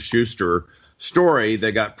Joe Shuster story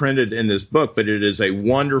that got printed in this book, but it is a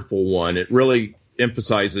wonderful one. It really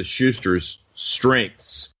emphasizes Shuster's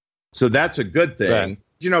strengths. So that's a good thing. Right.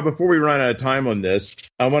 Before we run out of time on this,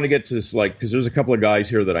 I want to get to this, because there's a couple of guys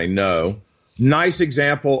here that I know. Nice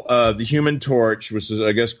example of the Human Torch, which is,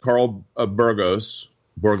 I guess, Carl Burgos,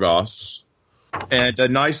 and a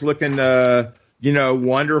nice looking,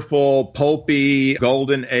 wonderful, pulpy,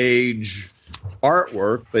 golden age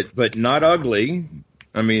artwork, but not ugly.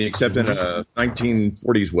 Except in a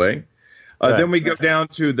 1940s way. Then we go down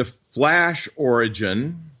to the Flash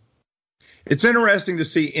origin. It's interesting to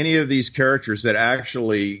see any of these characters that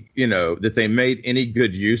actually, that they made any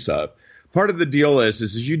good use of. Part of the deal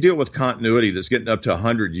is you deal with continuity that's getting up to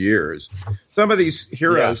 100 years. Some of these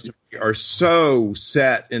heroes are so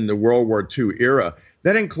set in the World War II era.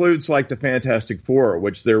 That includes like the Fantastic Four,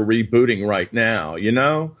 which they're rebooting right now,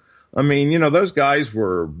 those guys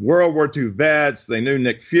were World War II vets. They knew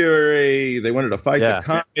Nick Fury. They wanted to fight the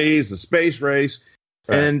commies, the space race.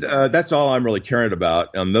 Right. And that's all I'm really caring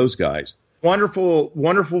about on those guys. Wonderful,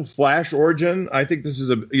 wonderful Flash origin. I think this is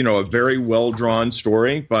a very well drawn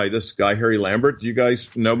story by this guy, Harry Lambert. Do you guys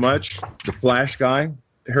know much? The Flash guy,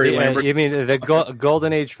 Harry Lambert. You mean the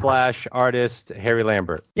Golden Age Flash artist, Harry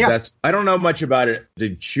Lambert? Yeah. I don't know much about it.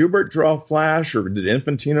 Did Schubert draw Flash, or did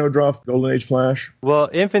Infantino draw Golden Age Flash? Well,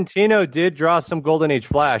 Infantino did draw some Golden Age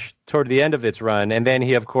Flash toward the end of its run, and then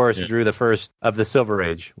he, of course, drew the first of the Silver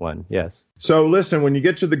Age one. Yes. So listen, when you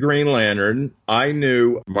get to the Green Lantern, I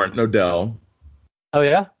knew Martin O'Dell. Oh,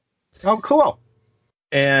 yeah? Oh, cool.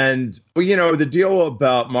 And, the deal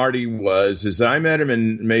about Marty is that I met him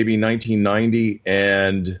in maybe 1990,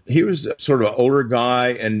 and he was sort of an older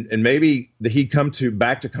guy, and maybe he'd come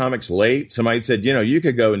back to comics late. Somebody said, you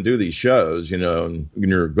could go and do these shows, in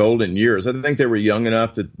your golden years. I think they were young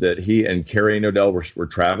enough that he and Carrie O'Dell were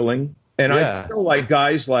traveling. And I feel like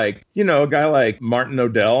guys like, a guy like Martin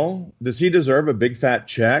O'Dell, does he deserve a big fat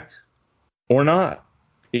check or not?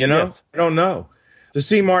 Yes. I don't know. To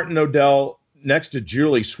see Martin O'Dell next to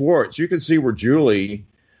Julie Schwartz, you can see where Julie,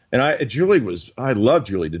 and I love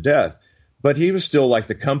Julie to death, but he was still like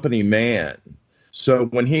the company man. So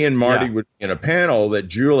when he and Marty would be in a panel, that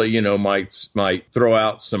Julie, might throw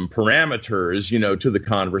out some parameters, to the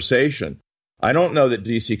conversation. I don't know that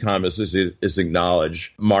DC Comics is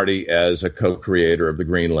acknowledged Marty as a co-creator of the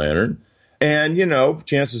Green Lantern. And,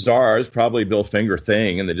 chances are it's probably Bill Finger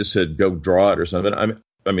thing, and they just said, go draw it or something.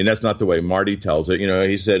 That's not the way Marty tells it.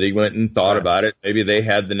 He said he went and thought about it. Maybe they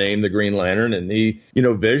had the name the Green Lantern, and he,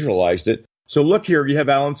 visualized it. So look here, you have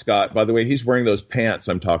Alan Scott. By the way, he's wearing those pants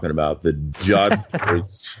I'm talking about, the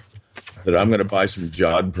jodhpurs. That I'm going to buy some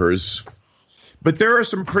jodhpurs. But there are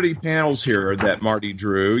some pretty panels here that Marty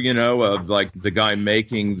drew, of like the guy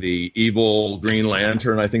making the evil Green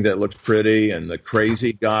Lantern. I think that looks pretty. And the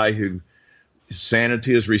crazy guy who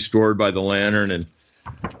sanity is restored by the lantern. And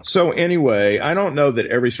so anyway, I don't know that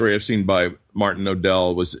every story I've seen by Martin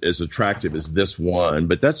O'Dell was as attractive as this one,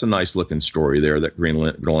 but that's a nice looking story there, that Green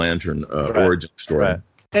Lantern origin story. Right.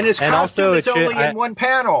 And his costume is only in one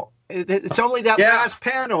panel. It's only that last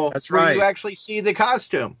panel where you actually see the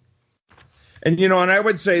costume. And, and I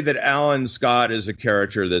would say that Alan Scott is a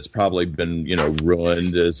character that's probably been,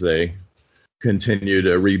 ruined as they continue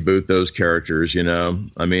to reboot those characters,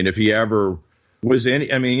 if he ever was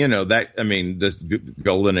this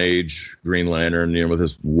Golden Age Green Lantern, with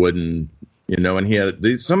his wooden, and he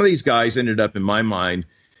had some of these guys ended up, in my mind,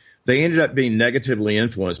 they ended up being negatively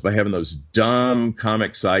influenced by having those dumb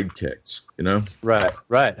comic sidekicks,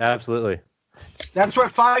 Right. Absolutely. That's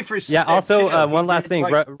what Pfeiffer said. Yeah. Also, one last thing,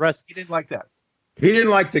 Russ. He didn't like that. He didn't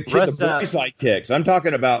like the boy sidekicks. I'm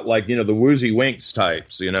talking about the Woozy Winks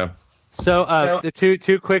types, So the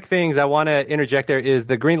two quick things I want to interject there is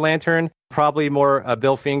the Green Lantern, probably more a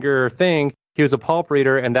Bill Finger thing. He was a pulp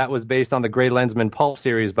reader, and that was based on the Gray Lensman pulp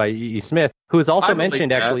series by E.E. Smith, who is also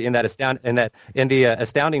mentioned actually in the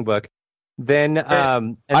Astounding book. Then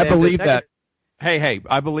I believe that. Hey,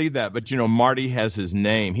 I believe that. But, Marty has his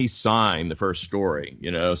name. He signed the first story,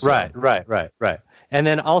 So. Right. And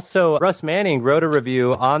then also, Russ Manning wrote a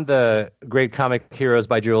review on the Great Comic Heroes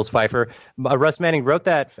by Jules Feiffer. Russ Manning wrote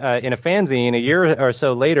that in a fanzine a year or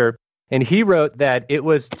so later, and he wrote that it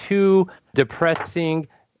was too depressing,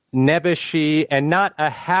 nebbishy, and not a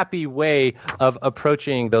happy way of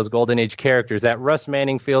approaching those Golden Age characters. That Russ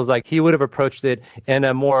Manning feels like he would have approached it in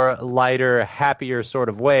a more lighter, happier sort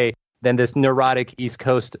of way than this neurotic East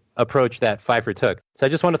Coast approach that Feiffer took. So I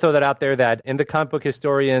just want to throw that out there, that in the Comic Book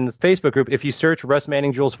Historians Facebook group, if you search Russ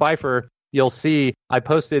Manning, Jules Feiffer, you'll see I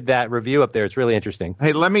posted that review up there. It's really interesting.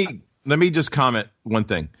 Hey, let me just comment one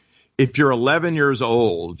thing. If you're 11 years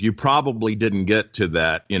old, you probably didn't get to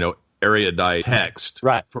that, erudite text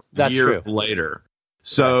right. For That's years true. later.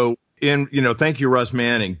 So, thank you, Russ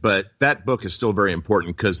Manning, but that book is still very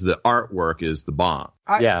important because the artwork is the bomb.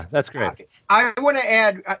 That's great. I want to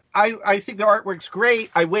add, I think the artwork's great.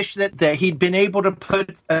 I wish that he'd been able to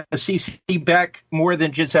put a C.C. Beck more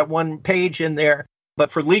than just that one page in there.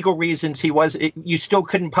 But for legal reasons, you still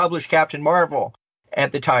couldn't publish Captain Marvel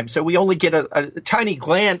at the time. So we only get a tiny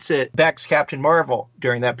glance at Beck's Captain Marvel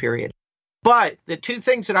during that period. But the two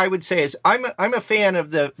things that I would say is I'm a fan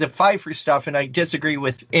of the Feiffer stuff, and I disagree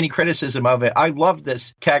with any criticism of it. I love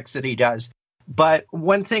this text that he does. But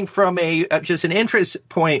one thing from just an interest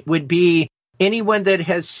point would be anyone that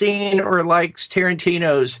has seen or likes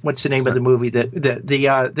Tarantino's, what's the name of the movie? The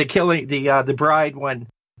bride one.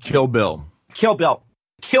 Kill Bill. Kill Bill,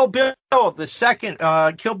 the second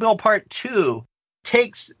Kill Bill Part 2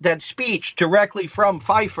 takes that speech directly from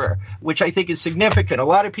Feiffer, which I think is significant. A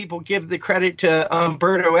lot of people give the credit to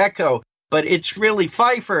Umberto Eco, but it's really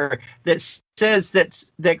Feiffer that says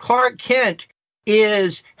that Clark Kent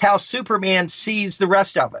is how Superman sees the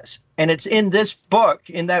rest of us. And it's in this book,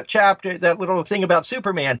 in that chapter, that little thing about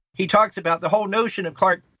Superman, he talks about the whole notion of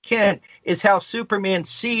Clark Kent is how Superman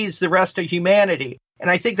sees the rest of humanity. And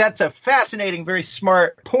I think that's a fascinating, very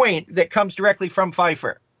smart point that comes directly from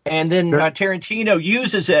Feiffer. And then Tarantino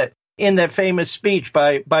uses it in that famous speech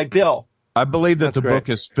by Bill. I believe that the book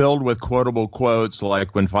is filled with quotable quotes,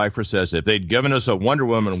 like when Feiffer says, if they'd given us a Wonder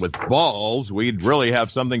Woman with balls, we'd really have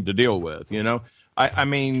something to deal with, I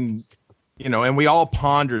mean, and we all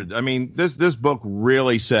pondered. I mean, this book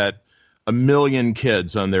really set 1 million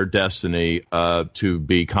kids on their destiny to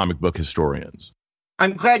be comic book historians.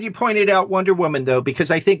 I'm glad you pointed out Wonder Woman, though, because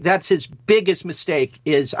I think that's his biggest mistake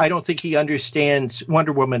is I don't think he understands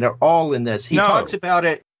Wonder Woman at all in this. He talks about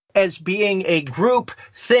it as being a group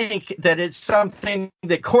think that it's something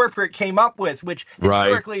that corporate came up with, which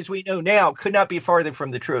historically, as we know now, could not be farther from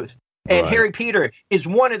the truth. And Harry Peter is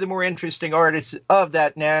one of the more interesting artists of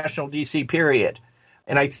that national DC period.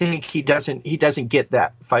 And I think he doesn't get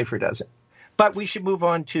that. Feiffer doesn't. But we should move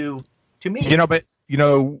on to me.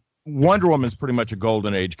 Wonder Woman's pretty much a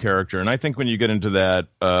Golden Age character. And I think when you get into that,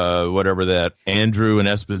 that Andrew and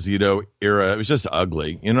Esposito era, it was just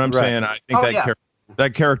ugly. You know what I'm saying? I think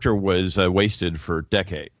that character was wasted for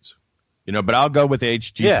decades. But I'll go with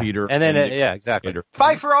H.G. Peter. And then, exactly.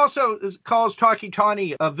 Feiffer also calls Tawny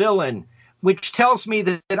Tawny a villain, which tells me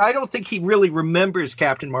that I don't think he really remembers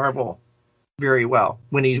Captain Marvel very well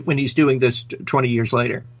when he's doing this 20 years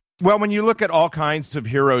later. Well, when you look at all kinds of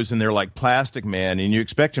heroes and they're like Plastic Man and you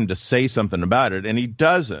expect him to say something about it, and he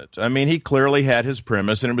doesn't. I mean, he clearly had his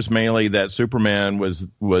premise, and it was mainly that Superman was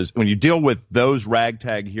when you deal with those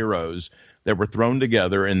ragtag heroes that were thrown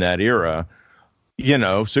together in that era,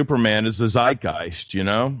 Superman is the zeitgeist,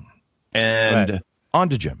 and on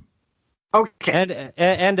to Jim. Okay.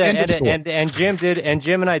 And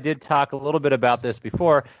Jim and I did talk a little bit about this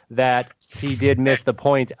before, that he did miss the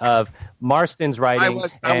point of Marston's writing.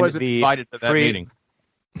 I wasn't invited to that meeting.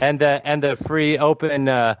 And the free, open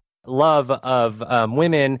love of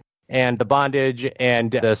women and the bondage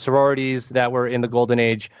and the sororities that were in the Golden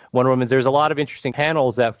Age Wonder Woman. There's a lot of interesting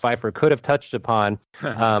panels that Feiffer could have touched upon,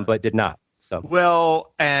 but did not.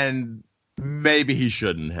 So and maybe he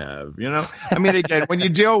shouldn't have. I mean, again, when you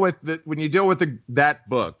deal with that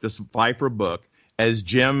book, this Feiffer book, as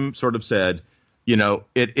Jim sort of said,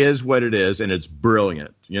 it is what it is, and it's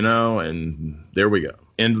brilliant. And there we go.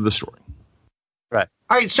 End of the story. Right.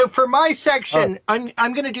 All right. So for my section, I'm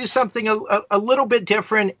going to do something a little bit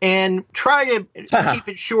different and try to keep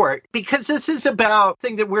it short, because this is about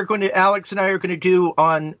thing that Alex and I are going to do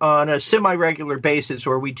on a semi-regular basis,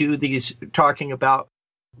 where we do these talking about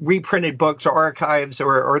reprinted books or archives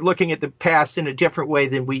or looking at the past in a different way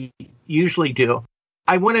than we usually do.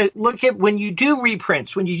 I want to look at when you do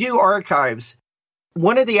reprints, when you do archives,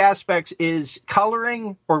 one of the aspects is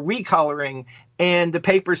coloring or recoloring and the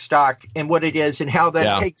paper stock and what it is and how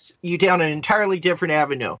that takes you down an entirely different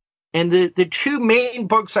avenue. And the two main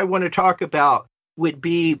books I want to talk about would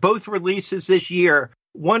be both releases this year.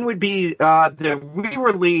 One would be the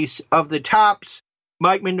re-release of the Topps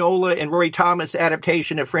Mike Mignola and Roy Thomas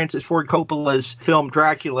adaptation of Francis Ford Coppola's film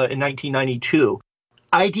Dracula in 1992.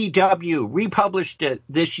 IDW republished it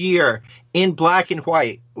this year in black and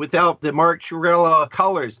white without the Mark Chiarella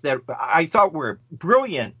colors that I thought were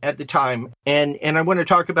brilliant at the time. And I want to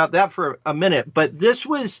talk about that for a minute. But this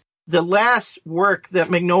was the last work that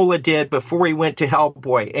Mignola did before he went to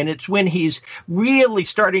Hellboy. And it's when he's really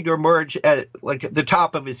starting to emerge at like the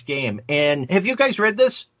top of his game. And have you guys read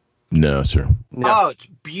this? No, sir. No. Oh, it's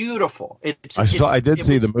beautiful. I did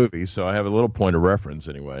see the movie, so I have a little point of reference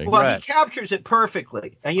anyway. Well, he captures it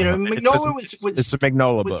perfectly. And, Mignola it's a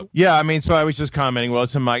Mignola book. Yeah, I mean, so I was just commenting, well,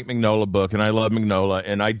 it's a Mike Mignola book, and I love Mignola,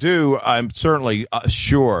 and I'm certainly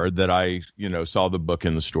sure that I, saw the book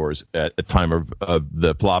in the stores at the time of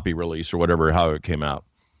the floppy release or whatever, how it came out.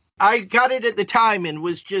 I got it at the time and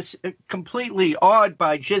was just completely awed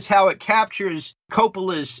by just how it captures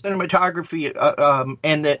Coppola's cinematography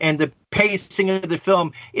and the pacing of the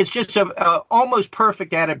film. It's just a almost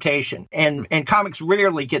perfect adaptation, and comics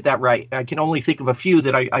rarely get that right. I can only think of a few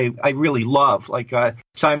that I really love, like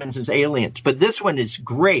Simonson's Aliens. But this one is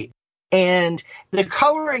great, and the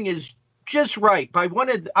coloring is just right by one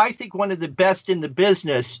of the best in the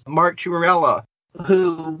business, Mark Chiarella,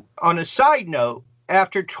 who, on a side note,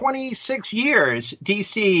 after 26 years,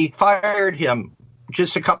 DC fired him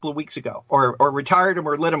just a couple of weeks ago, or retired him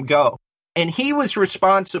or let him go. And he was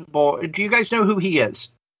responsible. Do you guys know who he is?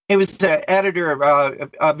 He was the editor,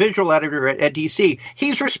 a visual editor at DC.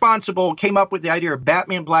 He's responsible, came up with the idea of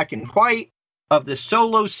Batman Black and White, of the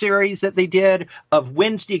Solo series that they did, of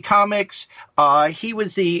Wednesday Comics. He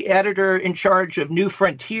was the editor in charge of New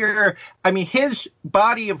Frontier. I mean, his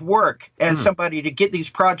body of work as somebody to get these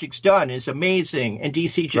projects done is amazing, and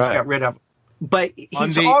DC just got rid of him. But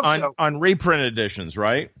he's on reprint editions,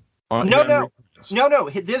 right? No.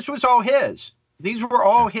 This was all his. These were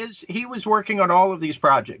all his. He was working on all of these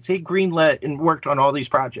projects. He greenlit and worked on all these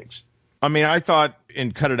projects. I mean, I thought,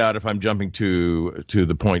 and cut it out if I'm jumping to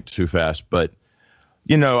the point too fast, but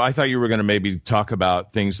I thought you were going to maybe talk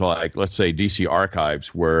about things like, let's say, DC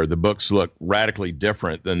Archives, where the books look radically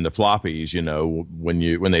different than the floppies, when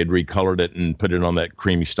they had recolored it and put it on that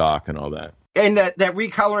creamy stock and all that. And that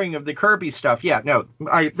recoloring of the Kirby stuff. Yeah, no,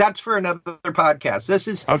 that's for another podcast. This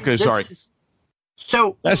is... Okay, sorry.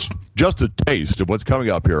 So that's just a taste of what's coming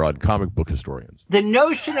up here on Comic Book Historians. The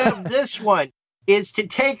notion of this one is to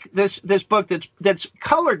take this book that's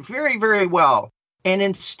colored very, very well, and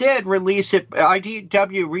instead release it.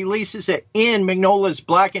 IDW releases it in Mignola's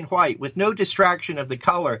black and white with no distraction of the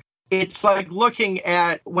color. It's like looking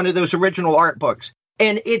at one of those original art books,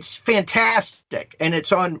 and it's fantastic. And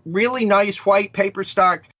it's on really nice white paper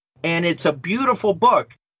stock, and it's a beautiful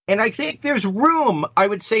book. And I think there's room, I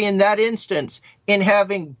would say, in that instance, in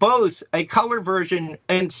having both a color version,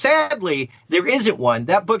 and sadly, there isn't one.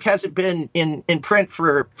 That book hasn't been in print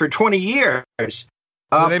for 20 years. So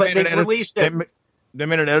but they released it. They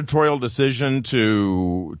made an editorial decision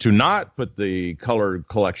to not put the color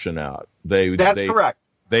collection out. That's correct.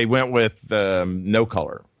 They went with no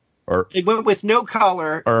color. They went with no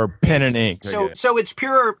color or pen and ink. So it's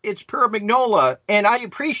pure Mignola, and I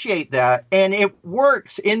appreciate that, and it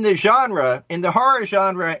works in the genre, in the horror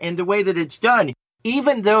genre, and the way that it's done.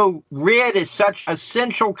 Even though red is such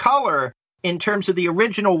essential color in terms of the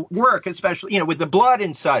original work, especially with the blood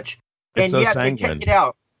and such, it's and yet sanguine. They take it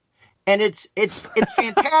out, and it's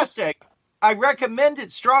fantastic. I recommend it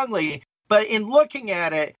strongly, but in looking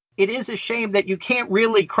at it, it is a shame that you can't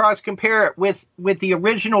really cross-compare it with the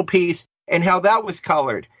original piece and how that was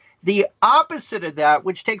colored. The opposite of that,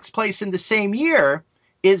 which takes place in the same year,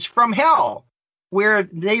 is From Hell, where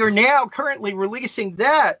they are now currently releasing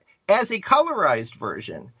that as a colorized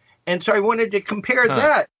version. And so I wanted to compare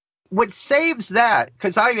that. What saves that,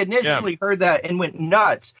 because I initially heard that and went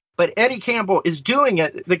nuts, but Eddie Campbell is doing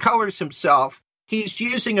it, the colors himself. He's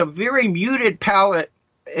using a very muted palette,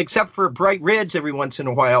 except for bright reds every once in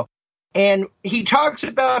a while. And he talks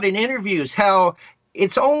about in interviews how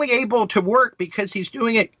it's only able to work because he's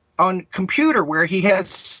doing it on computer, where he has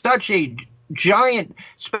such a giant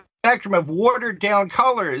spectrum of watered down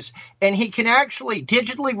colors, and he can actually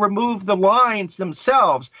digitally remove the lines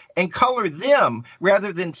themselves and color them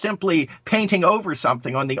rather than simply painting over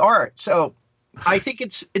something on the art. So I think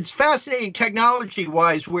it's fascinating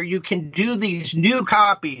technology-wise, where you can do these new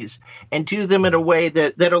copies and do them in a way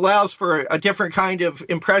that allows for a different kind of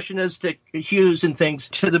impressionistic hues and things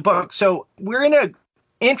to the book. So we're in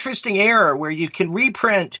interesting era where you can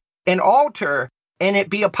reprint and alter and it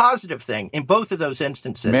be a positive thing in both of those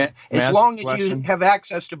instances, as long as you have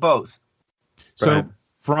access to both. So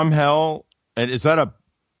From Hell, and is that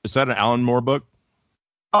an Alan Moore book?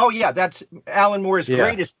 Oh yeah, that's Alan Moore's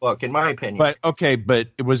greatest book, in my opinion. But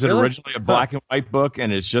was it originally a black and white book,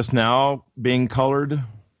 and it's just now being colored?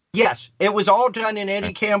 Yes, it was all done in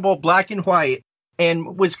Eddie Campbell, black and white,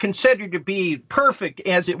 and was considered to be perfect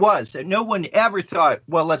as it was. And no one ever thought,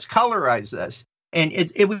 well, let's colorize this. And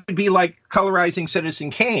it would be like colorizing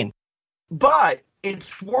Citizen Kane. But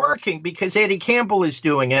it's working because Eddie Campbell is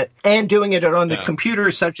doing it and doing it on the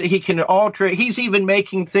computer such that he can alter it. He's even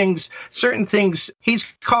making certain things, he's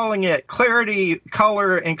calling it clarity,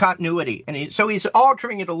 color, and continuity. And so he's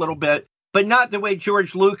altering it a little bit, but not the way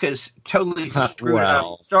George Lucas totally screwed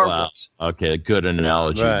up Star Wars. Okay, good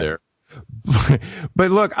analogy there.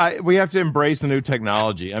 But look, we have to embrace the new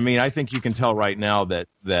technology. I mean, I think you can tell right now that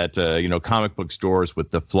comic book stores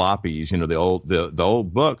with the floppies, the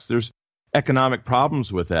old books, there's economic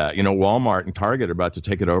problems with that. Walmart and Target are about to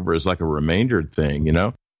take it over as like a remaindered thing.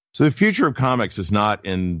 So the future of comics is not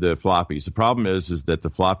in the floppies. The problem is that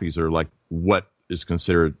the floppies are like what is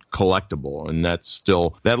considered collectible, and that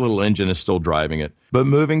little engine is still driving it. But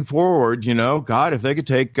moving forward, God, if they could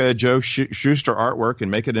take Joe Shuster artwork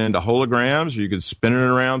and make it into holograms, or you could spin it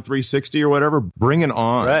around 360 or whatever, bring it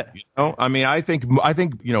on. Right. I mean, I think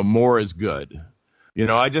more is good.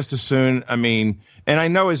 I just assume. I mean, and I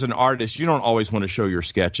know as an artist, you don't always want to show your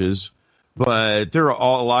sketches. But there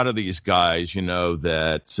are a lot of these guys,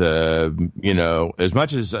 that, as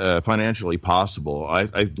much as financially possible,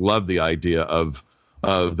 I love the idea of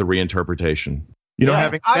the reinterpretation.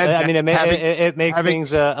 It makes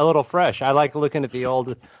things a little fresh. I like looking at the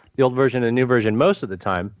old version and the new version most of the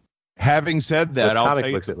time. Having said that, I'll tell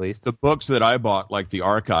you, books, at least. The books that I bought, like the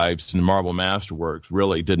Archives and Marvel Masterworks,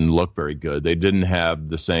 really didn't look very good. They didn't have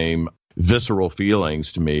the same visceral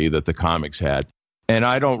feelings to me that the comics had. And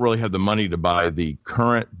I don't really have the money to buy the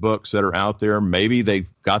current books that are out there. Maybe they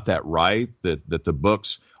got that right, that the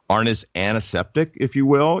books aren't as antiseptic, if you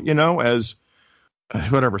will, as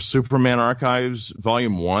whatever, Superman Archives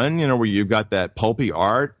Volume 1, where you've got that pulpy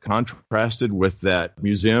art contrasted with that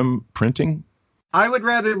museum printing. I would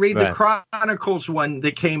rather read the Chronicles one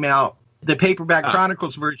that came out, the paperback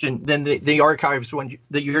Chronicles version, than the Archives one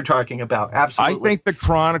that you're talking about. Absolutely. I think the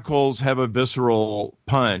Chronicles have a visceral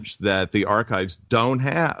punch that the Archives don't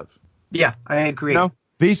have. Yeah, I agree.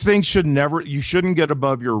 These things you shouldn't get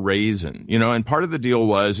above your raisin, and part of the deal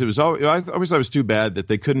was, I always thought it was too bad that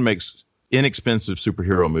they couldn't make inexpensive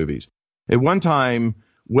superhero movies. At one time,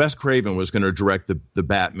 Wes Craven was going to direct the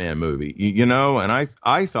Batman movie, and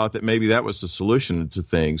I thought that maybe that was the solution to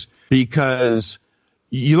things, because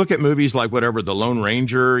you look at movies like The Lone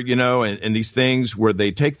Ranger, and these things where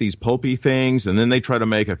they take these pulpy things and then they try to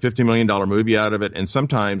make a $50 million movie out of it, and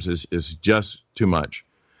sometimes is just too much.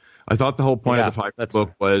 I thought the whole point of the Fight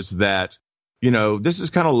book was that, this is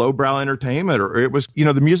kind of lowbrow entertainment, or it was,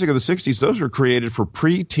 the music of the 60s, those were created for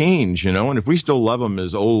pre-teens, and if we still love them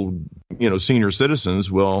as old, senior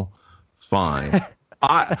citizens, well, fine.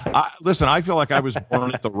 Listen, I feel like I was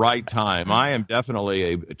born at the right time. I am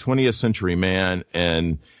definitely a 20th century man,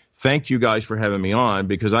 and thank you guys for having me on,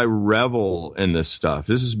 because I revel in this stuff.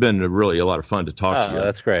 This has been really a lot of fun to talk to you.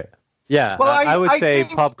 That's great. Yeah, well, I would say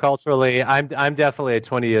pop culturally, I'm definitely a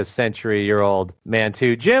 20th century-year-old man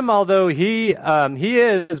too. Jim, although he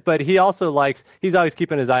is, but he also he's always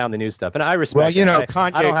keeping his eye on the new stuff, and I respect. Well,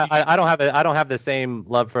 Kanye, I don't have the same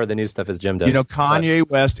love for the new stuff as Jim does. Kanye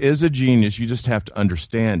West is a genius. You just have to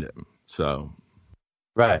understand him. So,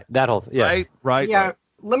 right, that whole right. Yeah. Right.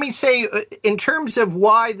 Let me say, in terms of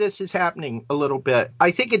why this is happening a little bit,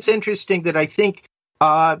 I think it's interesting that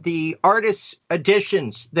the artist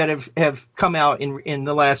editions that have come out in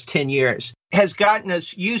the last 10 years has gotten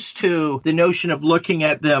us used to the notion of looking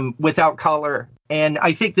at them without color. And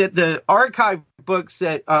I think that the archive books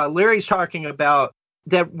that Larry's talking about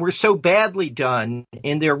that were so badly done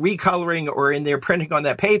in their recoloring or in their printing on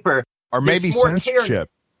that paper, or maybe censorship.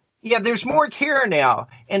 Yeah, there's more care now.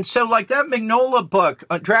 And so like that Mignola book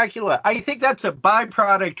on Dracula, I think that's a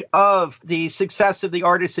byproduct of the success of the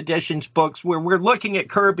artist editions books, where we're looking at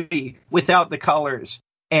Kirby without the colors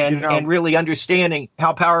and really understanding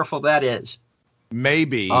how powerful that is.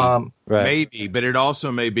 Maybe, maybe, but it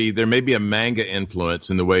also there may be a manga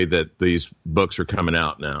influence in the way that these books are coming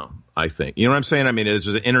out now. I think, you know what I'm saying? I mean, it's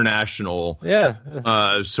an international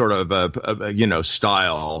sort of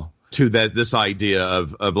style to this idea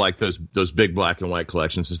of like those big black and white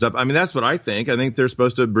collections and stuff. I mean, that's what I think. I think they're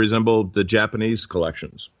supposed to resemble the Japanese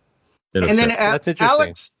collections. And then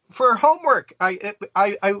for homework, I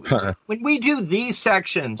when we do these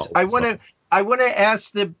sections, I want to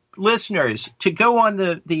ask the listeners to go on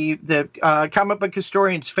the Comic Book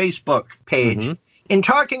Historians Facebook page. In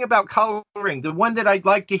talking about coloring, the one that I'd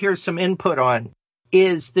like to hear some input on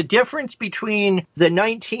is the difference between the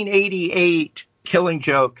 1988 Killing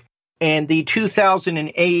Joke and the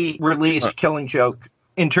 2008 released Killing Joke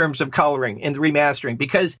in terms of coloring and the remastering.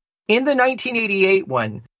 Because in the 1988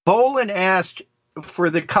 one, Bolin asked for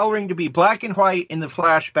the coloring to be black and white in the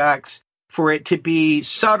flashbacks, for it to be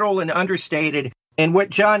subtle and understated. And what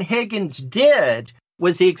John Higgins did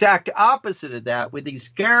was the exact opposite of that, with these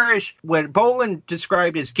garish, what Bolin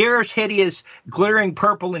described as garish, hideous, glaring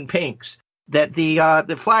purple and pinks. That the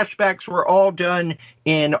flashbacks were all done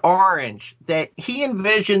in orange. That he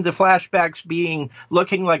envisioned the flashbacks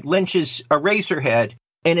looking like Lynch's Eraserhead,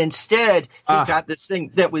 and instead he got this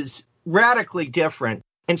thing that was radically different.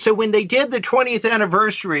 And so when they did the 20th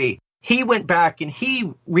anniversary, he went back and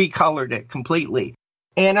he recolored it completely.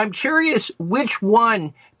 And I'm curious which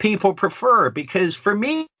one people prefer, because for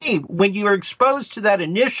me, when you're exposed to that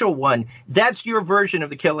initial one, that's your version of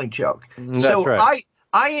the Killing Joke. That's so right.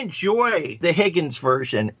 I enjoy the Higgins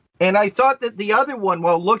version. And I thought that the other one,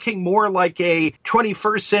 while looking more like a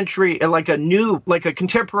 21st century, like a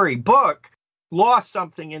contemporary book, lost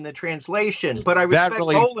something in the translation. But I respect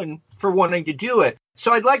Bolin for wanting to do it.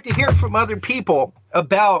 So I'd like to hear from other people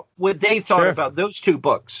about what they thought about those two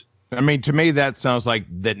books. I mean, to me, that sounds like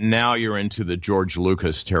that now you're into the George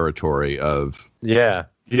Lucas territory of,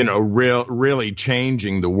 really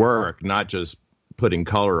changing the work, not just putting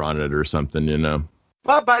color on it or something,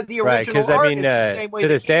 Well, by the original art, it's the same way to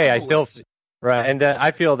this day, I still, and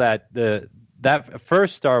I feel that that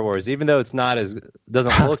first Star Wars, even though it's not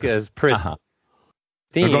doesn't look as pristine,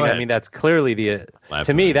 I mean, that's clearly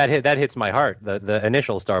to me, that hits my heart, the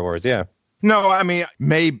initial Star Wars, No, I mean,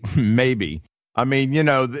 maybe. I mean,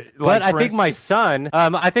 but I think my son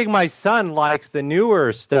likes the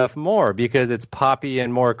newer stuff more because it's poppy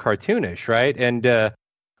and more cartoonish, right? And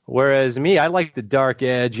whereas me, I like the dark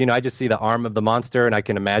edge. I just see the arm of the monster and I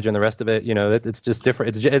can imagine the rest of it. It's just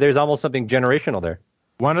different. There's almost something generational there.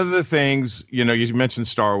 One of the things, you mentioned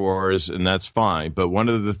Star Wars, and that's fine. But one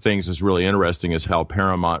of the things that's really interesting is how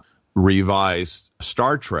Paramount revised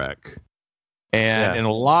Star Trek. And in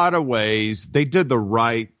a lot of ways, they did the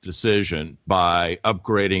right decision by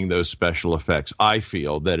upgrading those special effects. I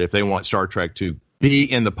feel that if they want Star Trek to be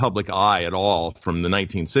in the public eye at all from the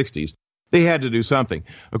 1960s, they had to do something.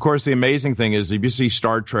 Of course, the amazing thing is if you see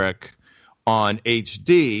Star Trek on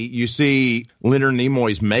HD, you see Leonard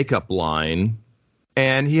Nimoy's makeup line,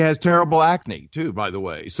 and he has terrible acne too, by the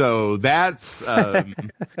way. So that's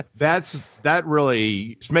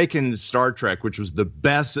really making Star Trek, which was the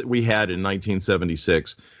best that we had in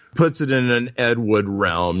 1976, puts it in an Ed Wood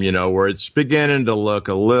realm, where it's beginning to look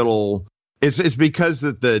a little. It's because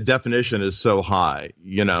that the definition is so high,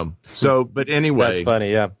 So, but anyway, that's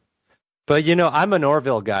funny, yeah. But I'm an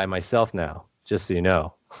Orville guy myself now, just so you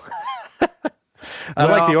know. I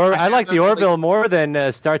like the Orville more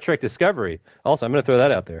than Star Trek Discovery. Also, I'm going to throw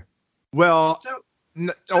that out there. Well,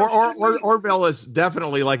 Orville is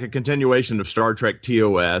definitely like a continuation of Star Trek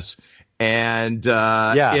TOS, and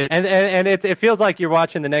it feels like you're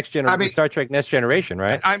watching the next generation, Star Trek Next Generation,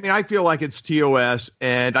 right? I mean, I feel like it's TOS,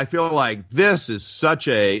 and I feel like this is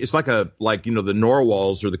it's like the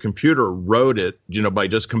Norwals or the computer wrote it, by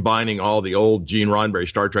just combining all the old Gene Roddenberry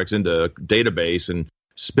Star Treks into a database and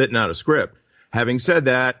spitting out a script. Having said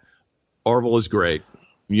that, Orville is great.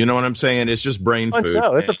 You know what I'm saying? It's just brain food.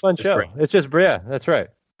 It's a fun show. It's just, that's right.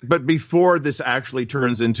 But before this actually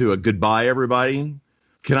turns into a goodbye, everybody,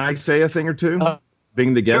 can I say a thing or two?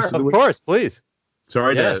 Being the guest of the week? Of course, please.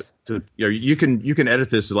 Sorry you can edit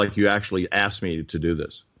this like you actually asked me to do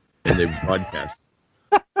this in the podcast.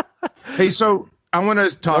 Hey, so I want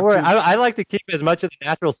to talk to. I like to keep as much of the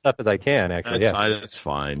natural stuff as I can. Actually, that's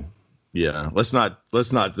fine. Yeah, let's not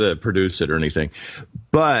produce it or anything.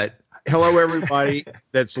 But hello, everybody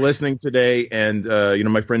that's listening today, and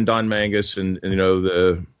my friend Don Mangus, and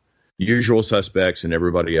the usual suspects, and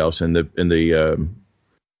everybody else, and the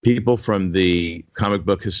people from the Comic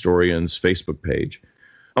Book Historians Facebook page.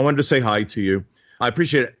 I wanted to say hi to you. I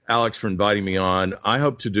appreciate Alex for inviting me on. I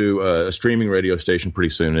hope to do a streaming radio station pretty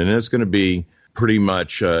soon, and it's going to be pretty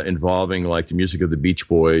much involving like the music of the Beach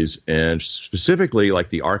Boys, and specifically like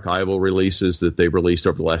the archival releases that they've released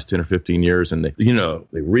over the last 10 or 15 years. And they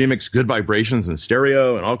remix Good Vibrations and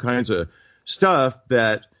stereo and all kinds of stuff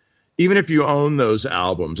that even if you own those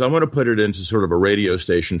albums, I want to put it into sort of a radio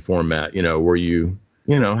station format, where you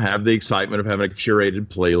have the excitement of having a curated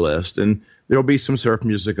playlist. And there'll be some surf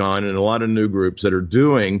music on and a lot of new groups that are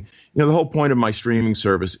doing, the whole point of my streaming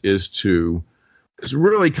service is to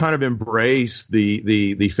really kind of embrace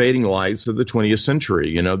the fading lights of the 20th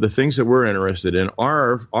century. The things that we're interested in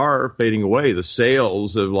are fading away. The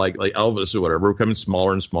sales of like Elvis or whatever are becoming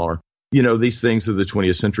smaller and smaller. These things of the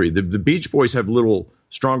 20th century. The Beach Boys have little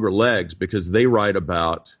stronger legs because they write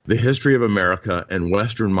about the history of America and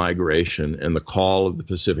Western migration and the call of the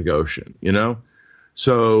Pacific Ocean,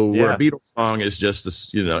 So where a Beatles song is just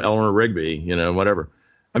this, Eleanor Rigby, whatever.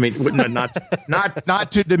 I mean, not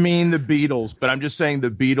to demean the Beatles, but I'm just saying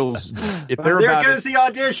the Beatles, if they're there goes the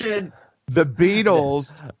audition. The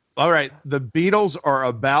Beatles... All right, the Beatles are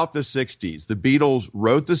about the 60s. The Beatles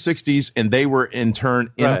wrote the 60s, and they were in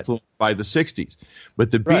turn influenced by the 60s.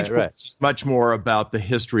 But the Beach Boys is much more about the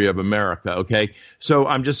history of America, okay? So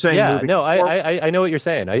I'm just saying... Yeah, no, I know what you're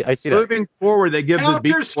saying. I see that. Moving forward, they give the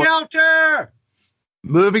Beach Boys...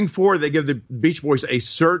 Moving forward, they give the Beach Boys a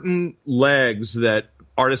certain legs that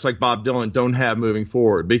artists like Bob Dylan don't have moving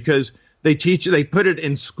forward because... They put it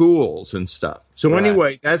in schools and stuff. So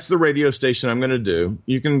anyway, that's the radio station I'm going to do.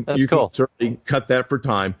 You can certainly cut that for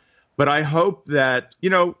time. But I hope that,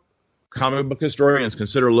 comic book historians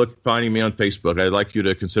consider finding me on Facebook. I'd like you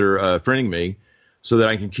to consider friending me so that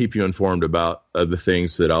I can keep you informed about the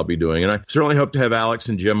things that I'll be doing. And I certainly hope to have Alex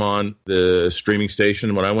and Jim on the streaming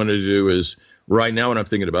station. What I want to do is, right now what I'm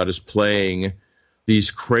thinking about is playing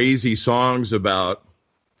these crazy songs about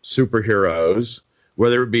superheroes,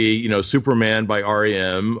 whether it be, Superman by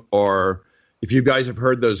R.E.M. or if you guys have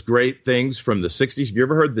heard those great things from the 60s. Have you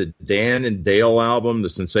ever heard the Dan and Dale album, the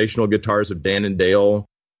sensational guitars of Dan and Dale?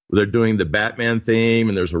 They're doing the Batman theme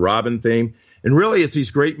and there's a Robin theme. And really, it's these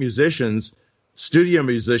great musicians, studio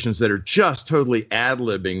musicians that are just totally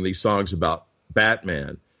ad-libbing these songs about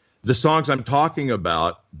Batman. The songs I'm talking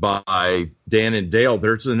about by Dan and Dale,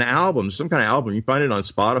 there's an album, some kind of album. You find it on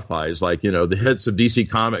Spotify. It's like, the hits of DC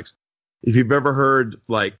Comics. If you've ever heard,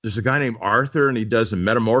 there's a guy named Arthur, and he does a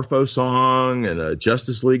Metamorpho song and a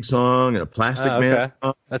Justice League song and a Plastic Man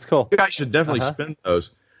song. That's cool. You guys should definitely spin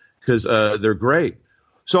those because they're great.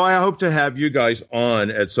 So I hope to have you guys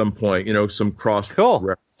on at some point, some cross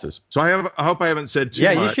references. So I hope I haven't said too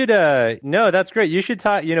much. Yeah, you should. No, that's great. You should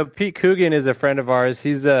talk. Pete Coogan is a friend of ours.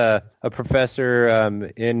 He's a professor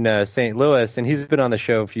in St. Louis, and he's been on the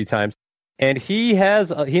show a few times. And he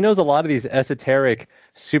knows a lot of these esoteric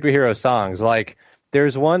superhero songs. Like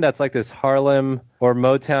there's one that's like this Harlem or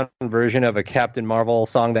Motown version of a Captain Marvel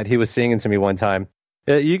song that he was singing to me one time.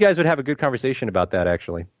 You guys would have a good conversation about that,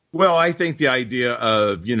 actually. Well, I think the idea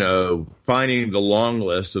of, finding the long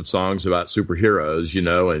list of songs about superheroes,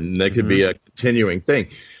 and they could be a continuing thing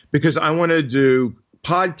because I want to do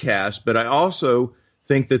podcasts, but I also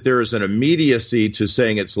think that there is an immediacy to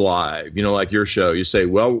saying it's live, like your show. You say,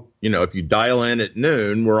 well, if you dial in at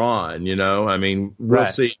noon, we're on, I mean, we'll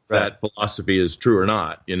see if that philosophy is true or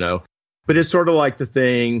not, but it's sort of like the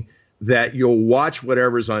thing that you'll watch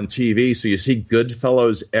whatever's on TV. So you see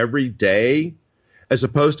Goodfellas every day, as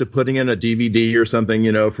opposed to putting in a DVD or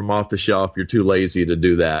something, from off the shelf. You're too lazy to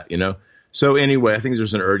do that, So anyway, I think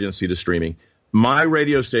there's an urgency to streaming. My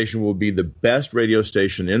radio station will be the best radio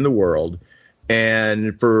station in the world.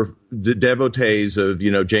 And for the devotees of,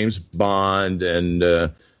 James Bond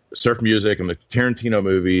and surf music and the Tarantino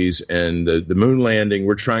movies and the moon landing,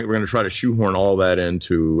 we're going to try to shoehorn all that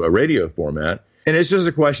into a radio format. And it's just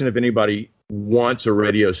a question if anybody wants a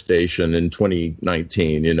radio station in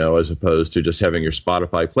 2019, as opposed to just having your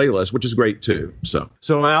Spotify playlist, which is great too. So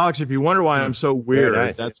Alex, if you wonder why I'm so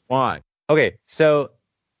weird, that's why. Okay, so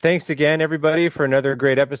thanks again, everybody, for another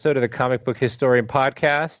great episode of the Comic Book Historian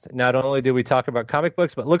Podcast. Not only did we talk about comic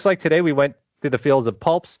books, but it looks like today we went through the fields of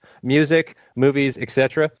pulps, music, movies,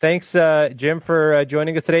 etc. Thanks, Jim, for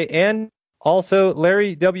joining us today. And also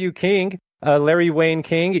Larry W. King, Larry Wayne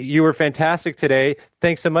King, you were fantastic today.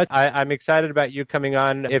 Thanks so much. I'm excited about you coming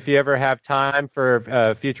on. If you ever have time for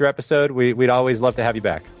a future episode, we'd always love to have you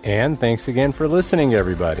back. And thanks again for listening,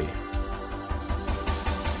 everybody.